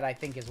Leaf that I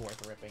think is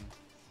worth ripping.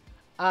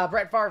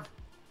 Brett Favre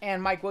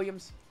and Mike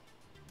Williams.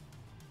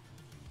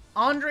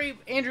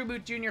 Andrew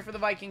Booth Jr. for the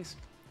Vikings.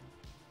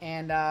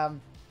 And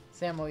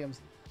Sam Williams.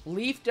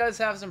 Leaf does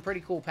have some pretty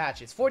cool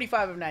patches.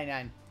 45 of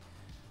 99.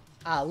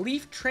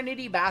 Leaf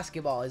Trinity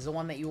Basketball is the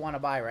one that you want to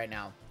buy right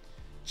now.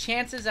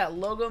 Chances at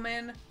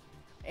Logoman.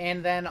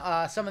 And then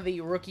some of the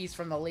rookies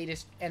from the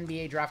latest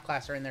NBA draft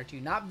class are in there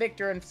too. Not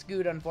Victor and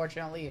Scoot,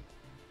 unfortunately.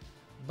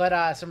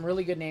 But some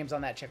really good names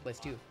on that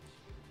checklist too.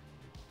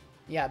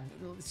 Yeah,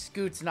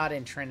 Scoot's not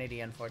in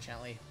Trinity,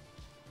 unfortunately.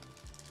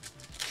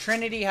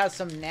 Trinity has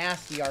some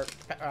nasty art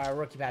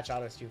rookie patch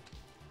autos too.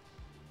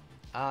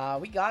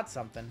 We got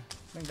something.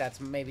 I think that's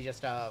maybe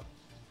just a...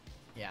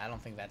 Yeah, I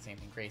don't think that's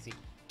anything crazy.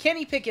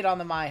 Kenny Pickett on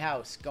the My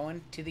House,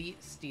 going to the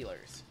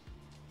Steelers.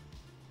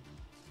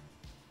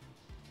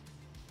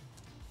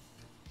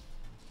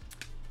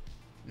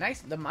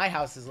 Nice. The My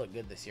Houses look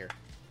good this year.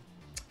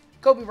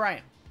 Kobe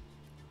Bryant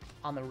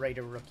on the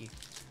Raider rookie.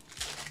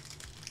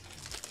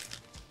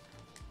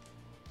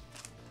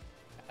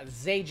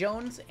 Zay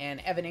Jones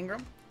and Evan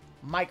Ingram.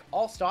 Mike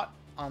Allstott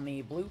on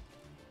the blue.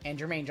 And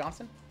Jermaine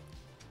Johnson.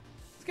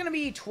 It's going to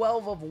be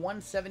 12 of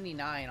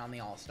 179 on the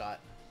Allstott.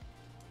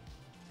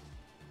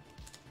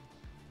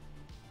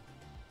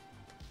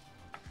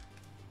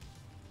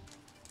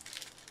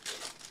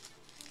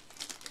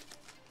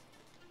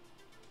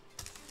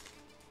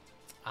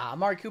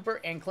 Amari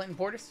Cooper and Clinton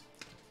Portis.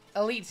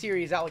 Elite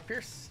Series, Alec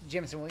Pierce,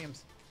 Jameson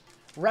Williams.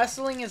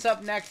 Wrestling is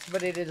up next,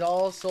 but it is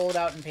all sold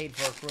out and paid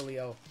for,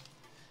 Crulio.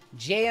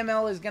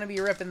 JML is going to be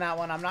ripping that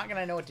one. I'm not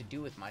going to know what to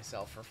do with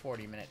myself for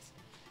 40 minutes.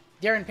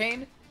 Darren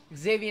Payne,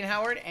 Xavier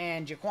Howard,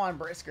 and Jaquan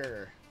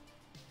Brisker.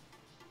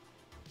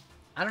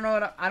 I don't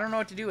know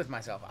what to do with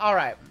myself. All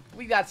right,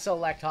 we got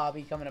Select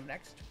Hobby coming up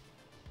next.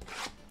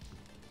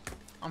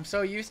 I'm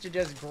so used to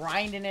just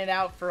grinding it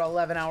out for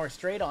 11 hours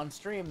straight on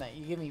stream that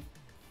you give me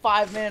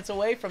 5 minutes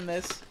away from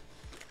this.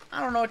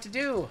 I don't know what to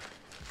do.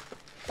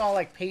 It's all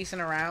like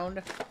pacing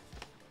around,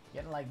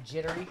 getting like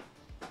jittery.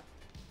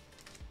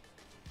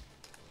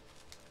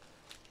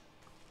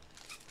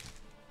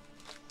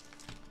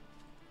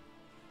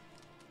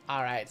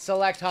 All right,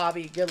 Select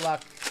Hobby. Good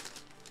luck.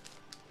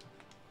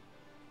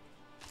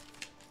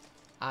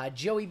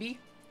 Joey B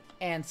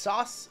and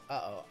Sauce.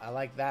 Uh-oh, I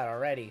like that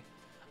already.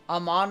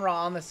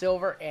 Amon-Ra on the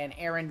silver and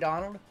Aaron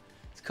Donald.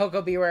 Is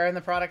Coco Beware in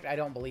the product? I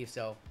don't believe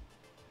so.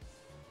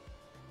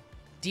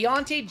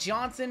 Deontay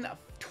Johnson,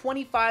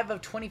 25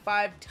 of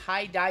 25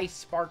 tie-dye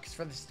Sparks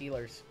for the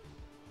Steelers.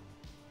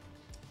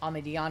 On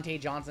the Deontay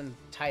Johnson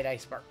tie-dye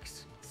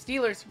Sparks.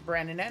 Steelers,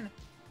 Brandon N.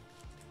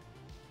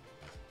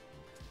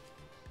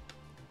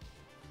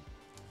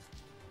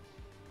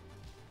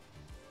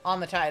 On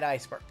the tie-dye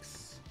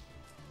Sparks.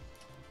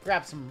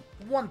 Grab some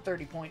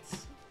 130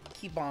 points.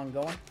 Keep on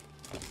going.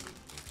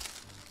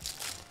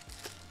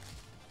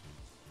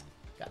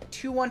 Got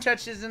 2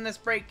 one-touches in this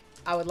break.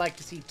 I would like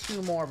to see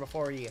 2 more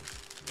before you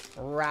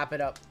wrap it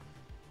up.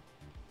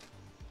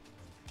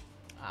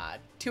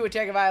 Tua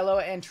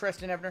Tagovailoa and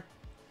Tristan Ebner.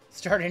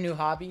 Start a new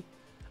hobby.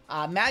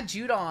 Matt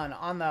Judon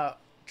on the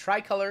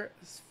tricolor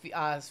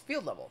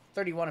field level.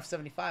 31 of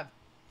 75.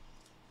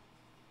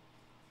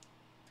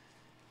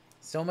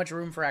 So much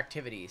room for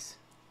activities.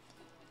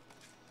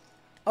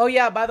 Oh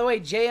yeah, by the way,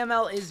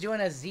 JML is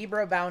doing a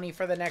zebra bounty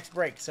for the next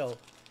break. So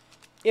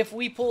if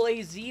we pull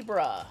a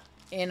zebra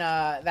in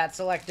that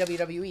select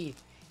WWE,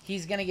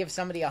 he's going to give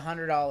somebody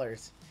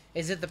 $100.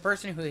 Is it the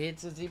person who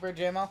hits a zebra,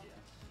 JML? Yeah.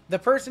 The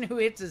person who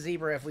hits a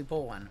zebra if we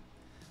pull one.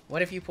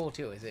 What if you pull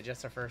 2? Is it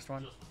just the first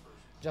one?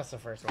 Just the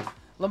first one.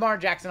 Lamar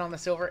Jackson on the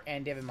silver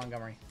and David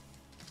Montgomery.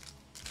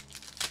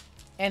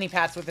 Annie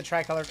Pats with the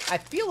tricolor. I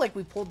feel like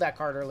we pulled that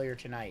card earlier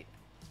tonight.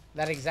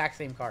 That exact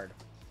same card.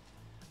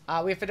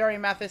 We have Fedarian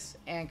Mathis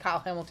and Kyle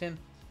Hamilton.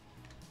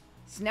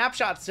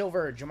 Snapshot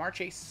silver, Jamar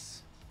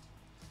Chase.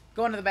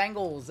 Going to the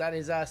Bengals. That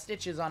is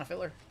Stitches on a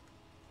filler.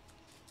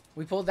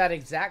 We pulled that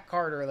exact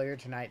card earlier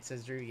tonight,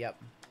 says Drew. Yep.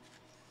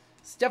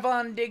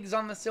 Stephon Diggs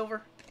on the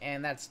silver.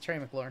 And that's Terry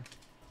McLaurin.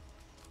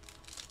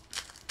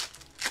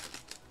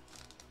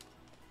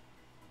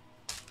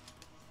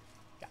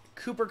 Got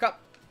Cooper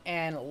Kupp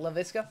and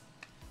LaVisca.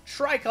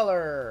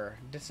 Tricolor.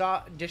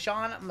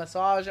 Deshaun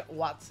Massage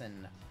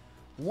Watson.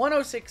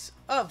 106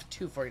 of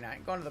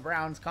 249. Going to the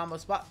Browns combo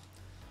spot.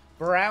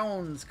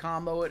 Browns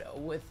comboed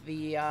with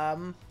the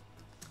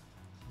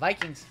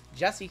Vikings.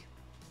 Jesse.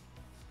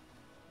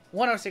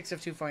 106 of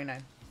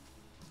 249.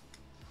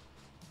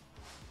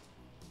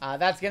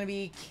 That's going to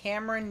be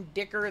Cameron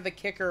Dicker, the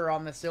kicker,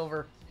 on the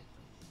silver.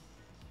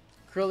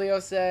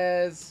 Crulio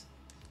says,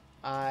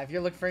 if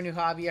you're looking for a new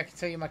hobby, I can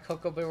tell you my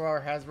Coco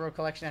Beware Hasbro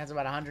collection has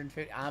about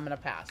 150. I'm going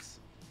to pass.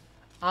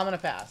 I'm going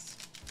to pass.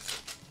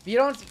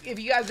 If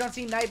you guys don't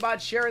see Nightbot,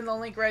 sharing the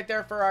link right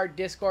there for our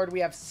Discord. We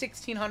have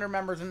 1,600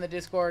 members in the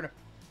Discord.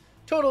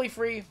 Totally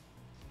free.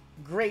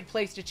 Great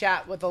place to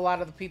chat with a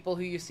lot of the people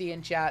who you see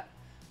in chat.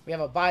 We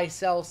have a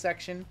buy-sell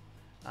section.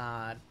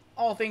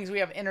 All things. We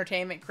have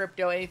entertainment,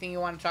 crypto, anything you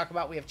want to talk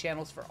about. We have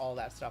channels for all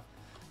that stuff.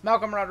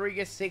 Malcolm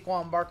Rodriguez,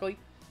 Saquon Barkley,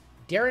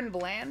 Darren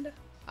Bland,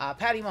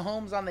 Patty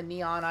Mahomes on the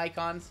neon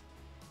icons.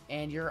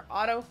 And your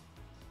auto,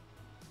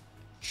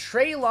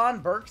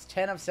 Treylon Burks,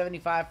 10 of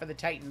 75 for the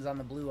Titans on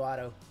the blue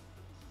auto.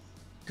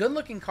 Good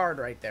looking card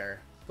right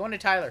there. Going to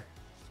Tyler.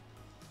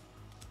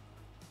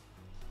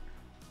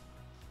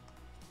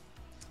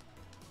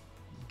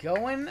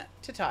 Going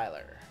to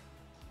Tyler.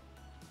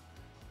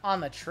 On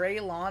the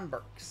Treylon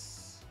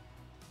Burks.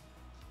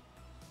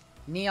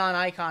 Neon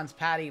icons,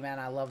 Patty, man,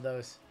 I love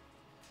those.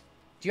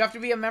 Do you have to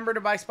be a member to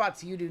buy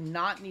spots? You do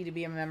not need to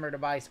be a member to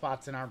buy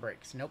spots in our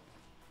breaks. Nope.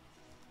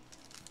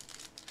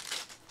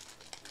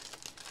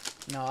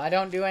 No, I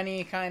don't do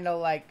any kind of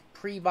like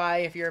pre-buy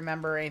if you're a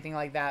member or anything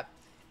like that.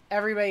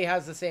 Everybody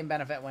has the same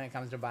benefit when it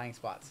comes to buying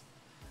spots.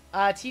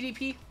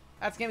 TDP,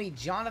 that's going to be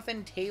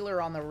Jonathan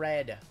Taylor on the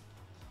red.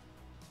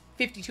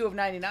 52 of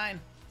 99.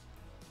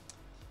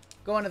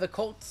 Going to the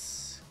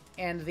Colts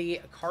and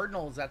the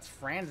Cardinals, that's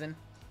Franzen.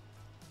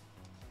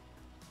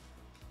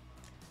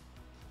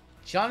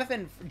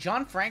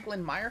 John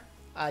Franklin Meyer,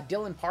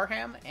 Dylan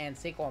Parham, and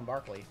Saquon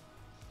Barkley.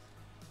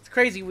 It's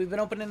crazy. We've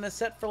been opening this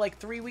set for like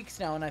 3 weeks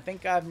now, and I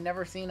think I've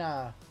never seen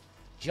a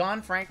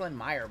John Franklin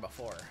Meyer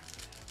before.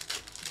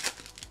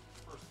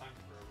 First time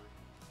forever.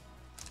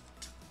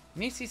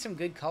 We need to see some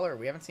good color.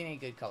 We haven't seen any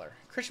good color.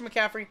 Christian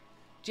McCaffrey,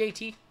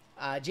 JT,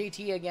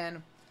 JT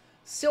again,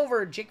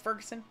 silver Jake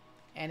Ferguson,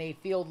 and a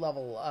field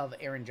level of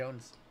Aaron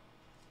Jones.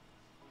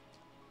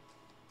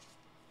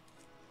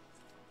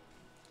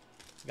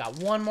 Got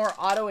one more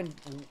auto and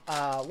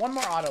one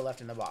more auto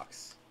left in the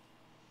box.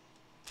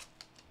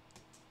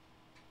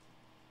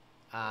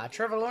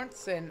 Trevor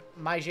Lawrence and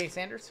Myjai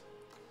Sanders.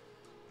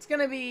 It's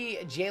gonna be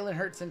Jalen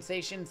Hurts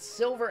sensation,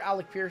 silver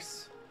Alec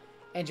Pierce,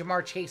 and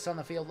Jamar Chase on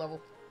the field level.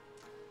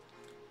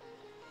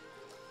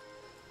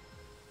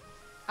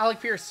 Alec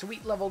Pierce,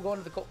 sweet level going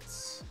to the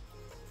Colts.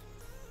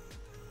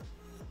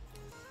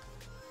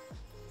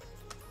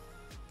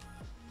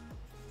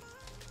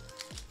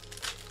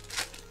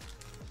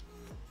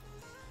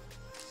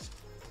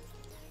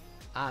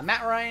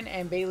 Matt Ryan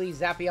and Bailey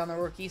Zappi on the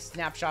rookie.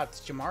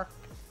 Snapshots Jamar.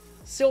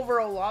 Silver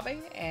Olave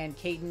and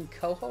Caden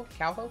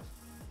Cowho.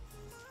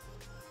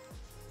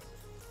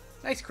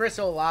 Nice Chris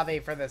Olave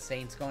for the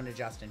Saints going to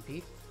Justin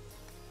P.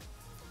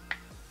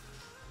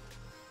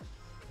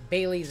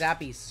 Bailey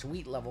Zappi,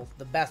 sweet level.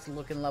 The best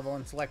looking level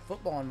in select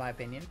football, in my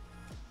opinion.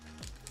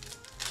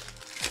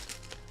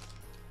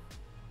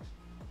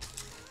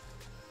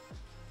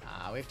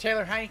 We have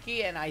Taylor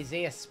Heineke and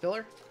Isaiah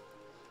Spiller.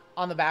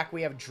 On the back,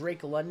 we have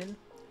Drake London.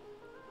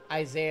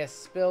 Isaiah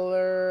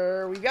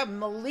Spiller. We've got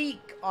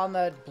Malik on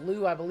the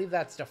blue. I believe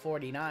that's to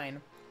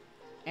 49.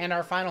 And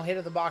our final hit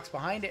of the box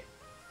behind it.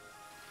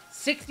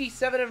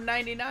 67 of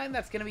 99.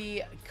 That's going to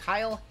be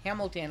Kyle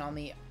Hamilton on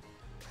the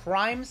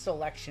Prime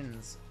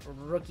Selections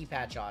rookie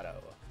patch auto.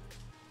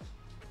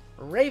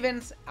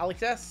 Ravens,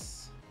 Alex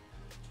S.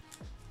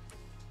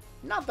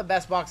 Not the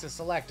best box to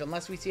select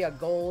unless we see a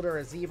gold or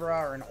a zebra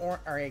or an or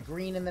a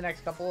green in the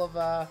next couple of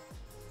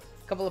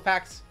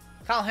packs.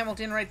 Kyle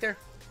Hamilton right there.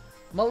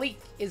 Malik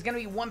is going to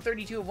be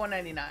 132 of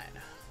 199.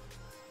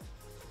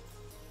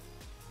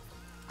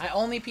 I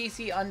only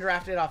PC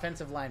undrafted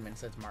offensive lineman,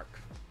 says Mark.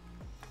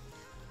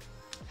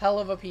 Hell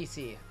of a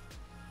PC.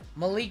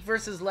 Malik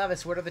versus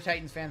Levis. What are the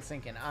Titans fans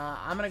thinking?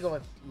 I'm going to go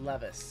with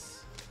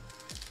Levis.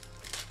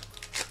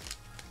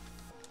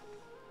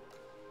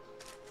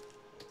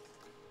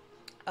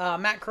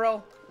 Matt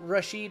Corral,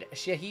 Rashid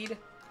Shaheed.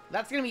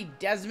 That's going to be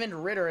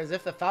Desmond Ridder, as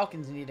if the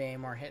Falcons need any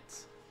more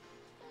hits.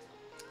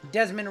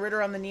 Desmond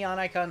Ridder on the Neon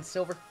Icon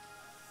silver.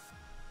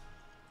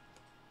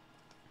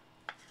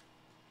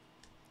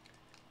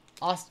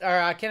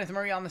 Kenneth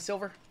Murray on the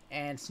silver.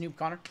 And Snoop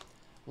Connor.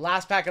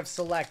 Last pack of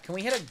select. Can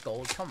we hit a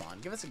gold? Come on.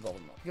 Give us a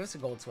gold. Give us a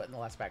gold sweat in the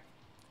last pack.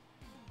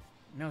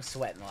 No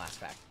sweat in the last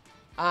pack.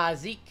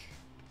 Zeke.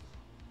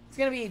 It's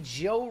going to be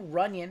John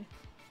Runyon.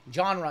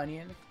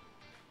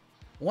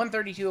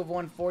 132 of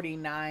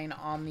 149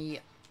 on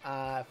the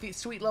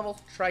sweet level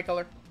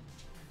tricolor.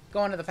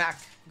 Going to the pack.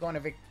 Going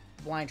to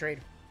blind trade.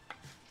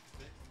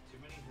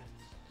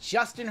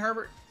 Justin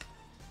Herbert,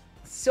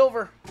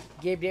 silver,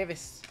 Gabe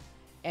Davis,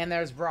 and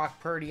there's Brock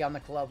Purdy on the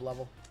club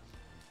level.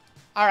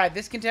 All right,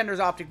 this Contenders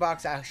Optic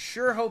Box, I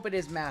sure hope it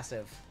is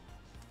massive.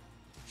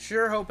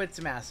 Sure hope it's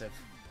massive.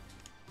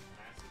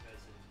 Massive as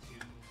in 2, you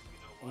know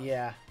what?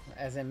 Yeah,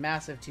 as in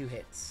massive 2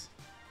 hits.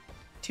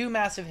 2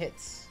 massive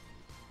hits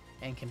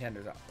and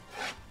Contenders Optic.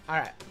 All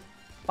right,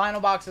 final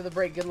box of the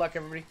break. Good luck,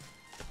 everybody.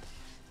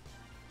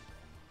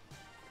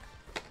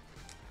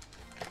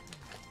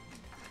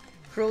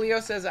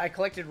 Crulio says, I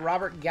collected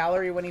Robert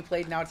Gallery when he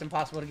played. Now it's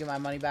impossible to get my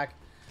money back.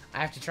 I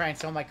have to try and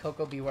sell my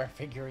Coco Beware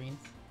figurines.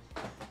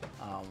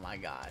 Oh my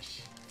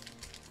gosh.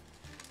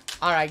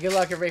 Alright, good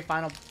luck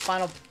everybody.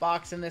 Final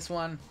box in this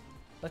one.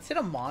 Let's hit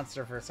a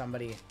monster for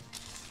somebody.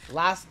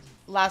 Last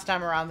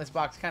time around, this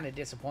box kind of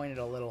disappointed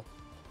a little.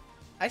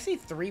 I see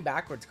 3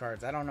 backwards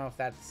cards. I don't know if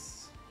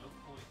that's... No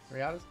points.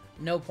 3 autos?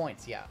 No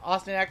points, yeah.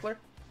 Austin Eckler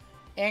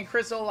and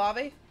Chris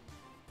Olave.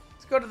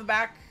 Let's go to the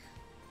back.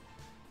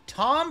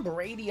 Tom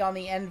Brady on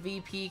the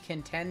MVP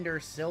Contender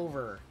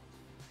Silver.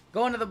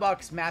 Going to the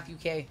Bucks, Matthew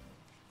K.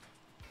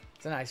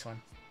 It's a nice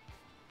one.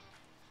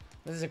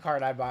 This is a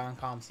card I'd buy on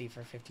ComC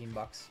for 15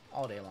 bucks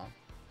all day long.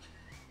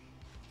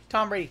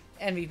 Tom Brady,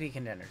 MVP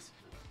Contenders.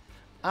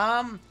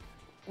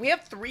 We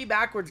have 3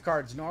 backwards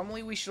cards.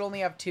 Normally, we should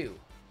only have 2.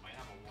 Might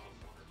have a 1 of 1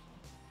 or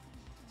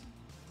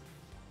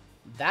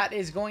something. That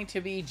is going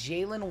to be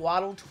Jalen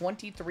Waddle,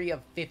 23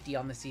 of 50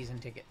 on the season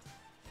ticket.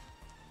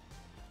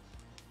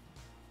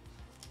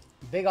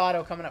 Big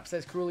auto coming up,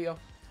 says Crulio.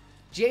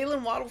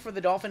 Jalen Waddle for the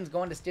Dolphins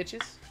going to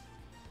Stitches.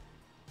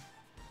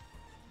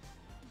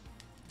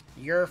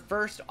 Your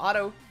first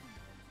auto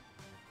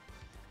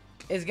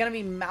is going to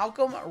be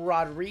Malcolm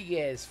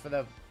Rodriguez for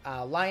the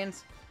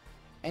Lions.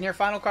 And your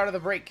final card of the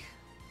break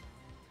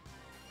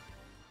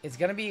is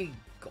going to be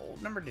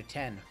gold number to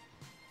 10.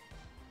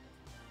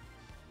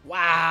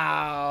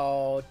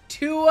 Wow.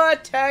 Tua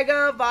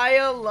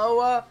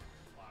Tagovailoa,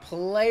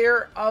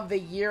 Player of the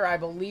Year. I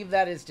believe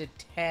that is to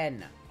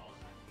 10.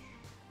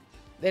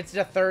 It's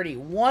to 30.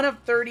 1 of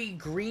 30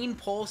 green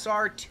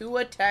Pulsar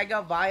Tua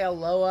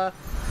Tagovailoa.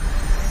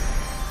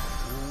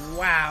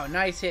 Wow,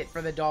 nice hit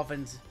for the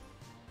Dolphins.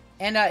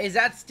 And is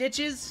that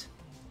Stitches?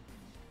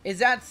 Is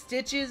that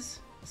Stitches?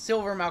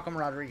 Silver Malcolm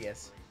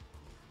Rodriguez.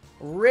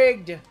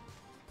 Rigged.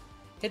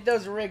 Hit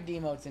those rigged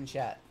emotes in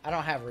chat. I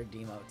don't have rigged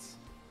emotes.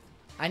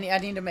 I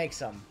need to make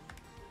some.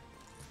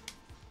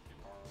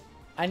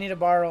 I need to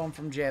borrow them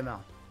from JML.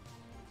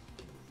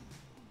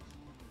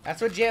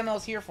 That's what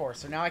JML's here for.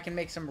 So now I can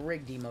make some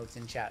rigged emotes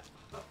in chat.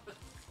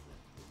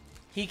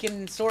 He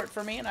can sort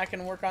for me and I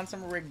can work on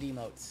some rigged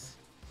emotes.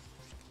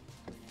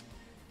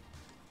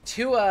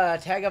 Tua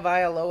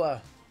Tagovailoa.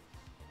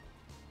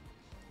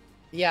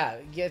 Yeah,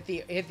 hit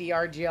the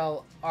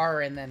RGL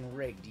R and then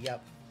rigged.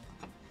 Yep.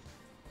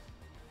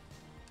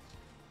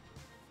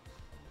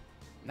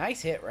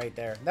 Nice hit right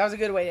there. That was a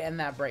good way to end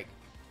that break.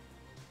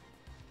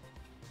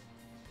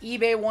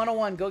 eBay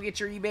 101. Go get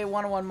your eBay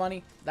 101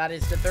 money. That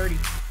is to 30.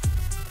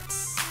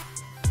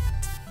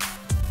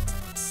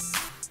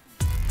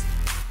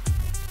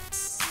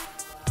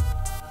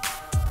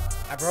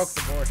 I broke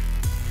the board.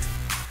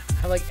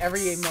 I like every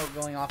emote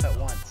going off at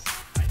once.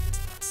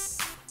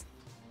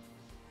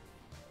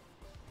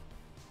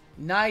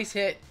 Nice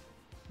hit.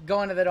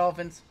 Going to the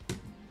Dolphins.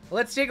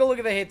 Let's take a look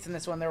at the hits in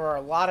this one. There were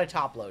a lot of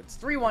top loads.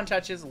 3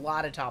 1-touches, a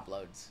lot of top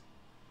loads.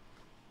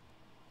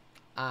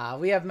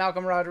 We have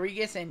Malcolm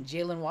Rodriguez and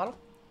Jalen Waddle.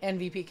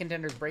 MVP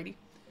contenders Brady.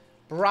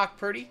 Brock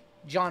Purdy,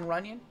 John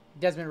Runyon,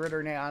 Desmond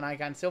Ritter on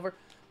Icon Silver.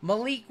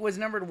 Malik was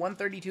numbered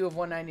 132 of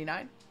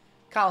 199.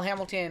 Kyle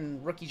Hamilton,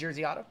 rookie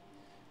jersey auto.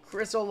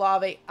 Chris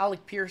Olave,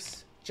 Alec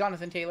Pierce,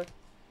 Jonathan Taylor.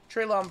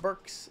 Treylon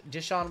Burks,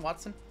 Deshaun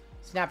Watson.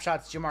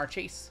 Snapshots, Jamar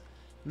Chase.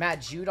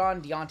 Matt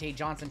Judon, Deontay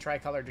Johnson,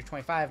 tricolor to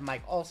 25.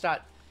 Mike Allstott.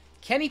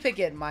 Kenny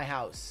Pickett, my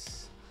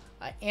house.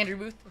 Andrew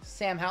Booth,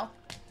 Sam Howell.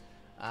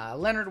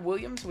 Leonard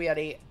Williams, we had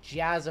a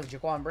Jazz of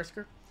Jaquan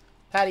Brisker.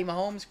 Patty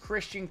Mahomes,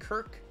 Christian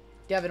Kirk,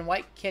 Devin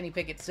White, Kenny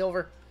Pickett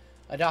Silver,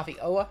 Adafi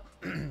Owa.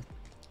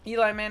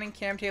 Eli Manning,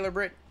 Cam Taylor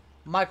Britt,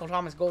 Michael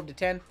Thomas Gold to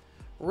 10.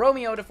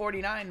 Romeo to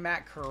 49,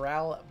 Matt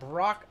Corral,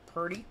 Brock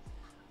Purdy.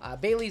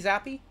 Bailey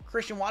Zappi,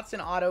 Christian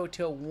Watson auto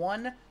to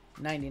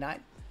 199.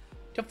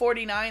 To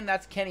 49,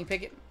 that's Kenny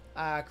Pickett.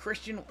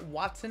 Christian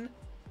Watson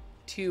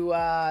to,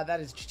 that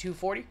is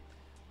 240.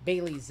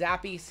 Bailey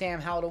Zappi, Sam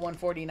Howell to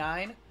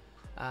 149.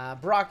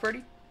 Brock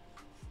Purdy.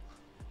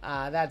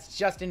 That's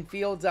Justin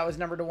Fields. That was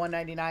numbered to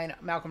 199.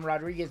 Malcolm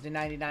Rodriguez to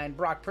 99.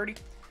 Brock Purdy.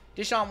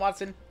 Deshaun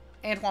Watson.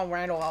 Antoine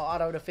Randall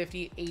auto to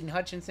 50. Aiden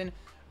Hutchinson.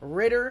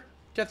 Ritter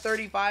to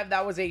 35.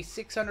 That was a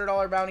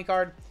 $600 bounty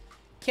card.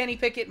 Kenny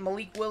Pickett,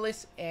 Malik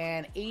Willis,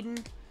 and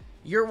Aiden.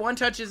 Your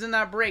 1-touches in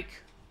that break.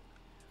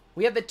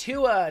 We have the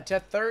Tua to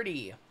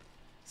 30.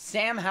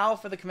 Sam Howell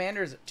for the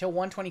Commanders to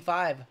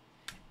 125.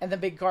 And the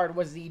big card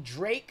was the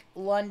Drake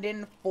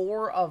London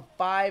 4 of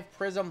 5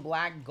 Prism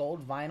Black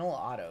Gold Vinyl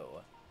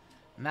Auto.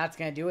 And that's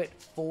going to do it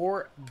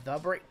for the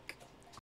break.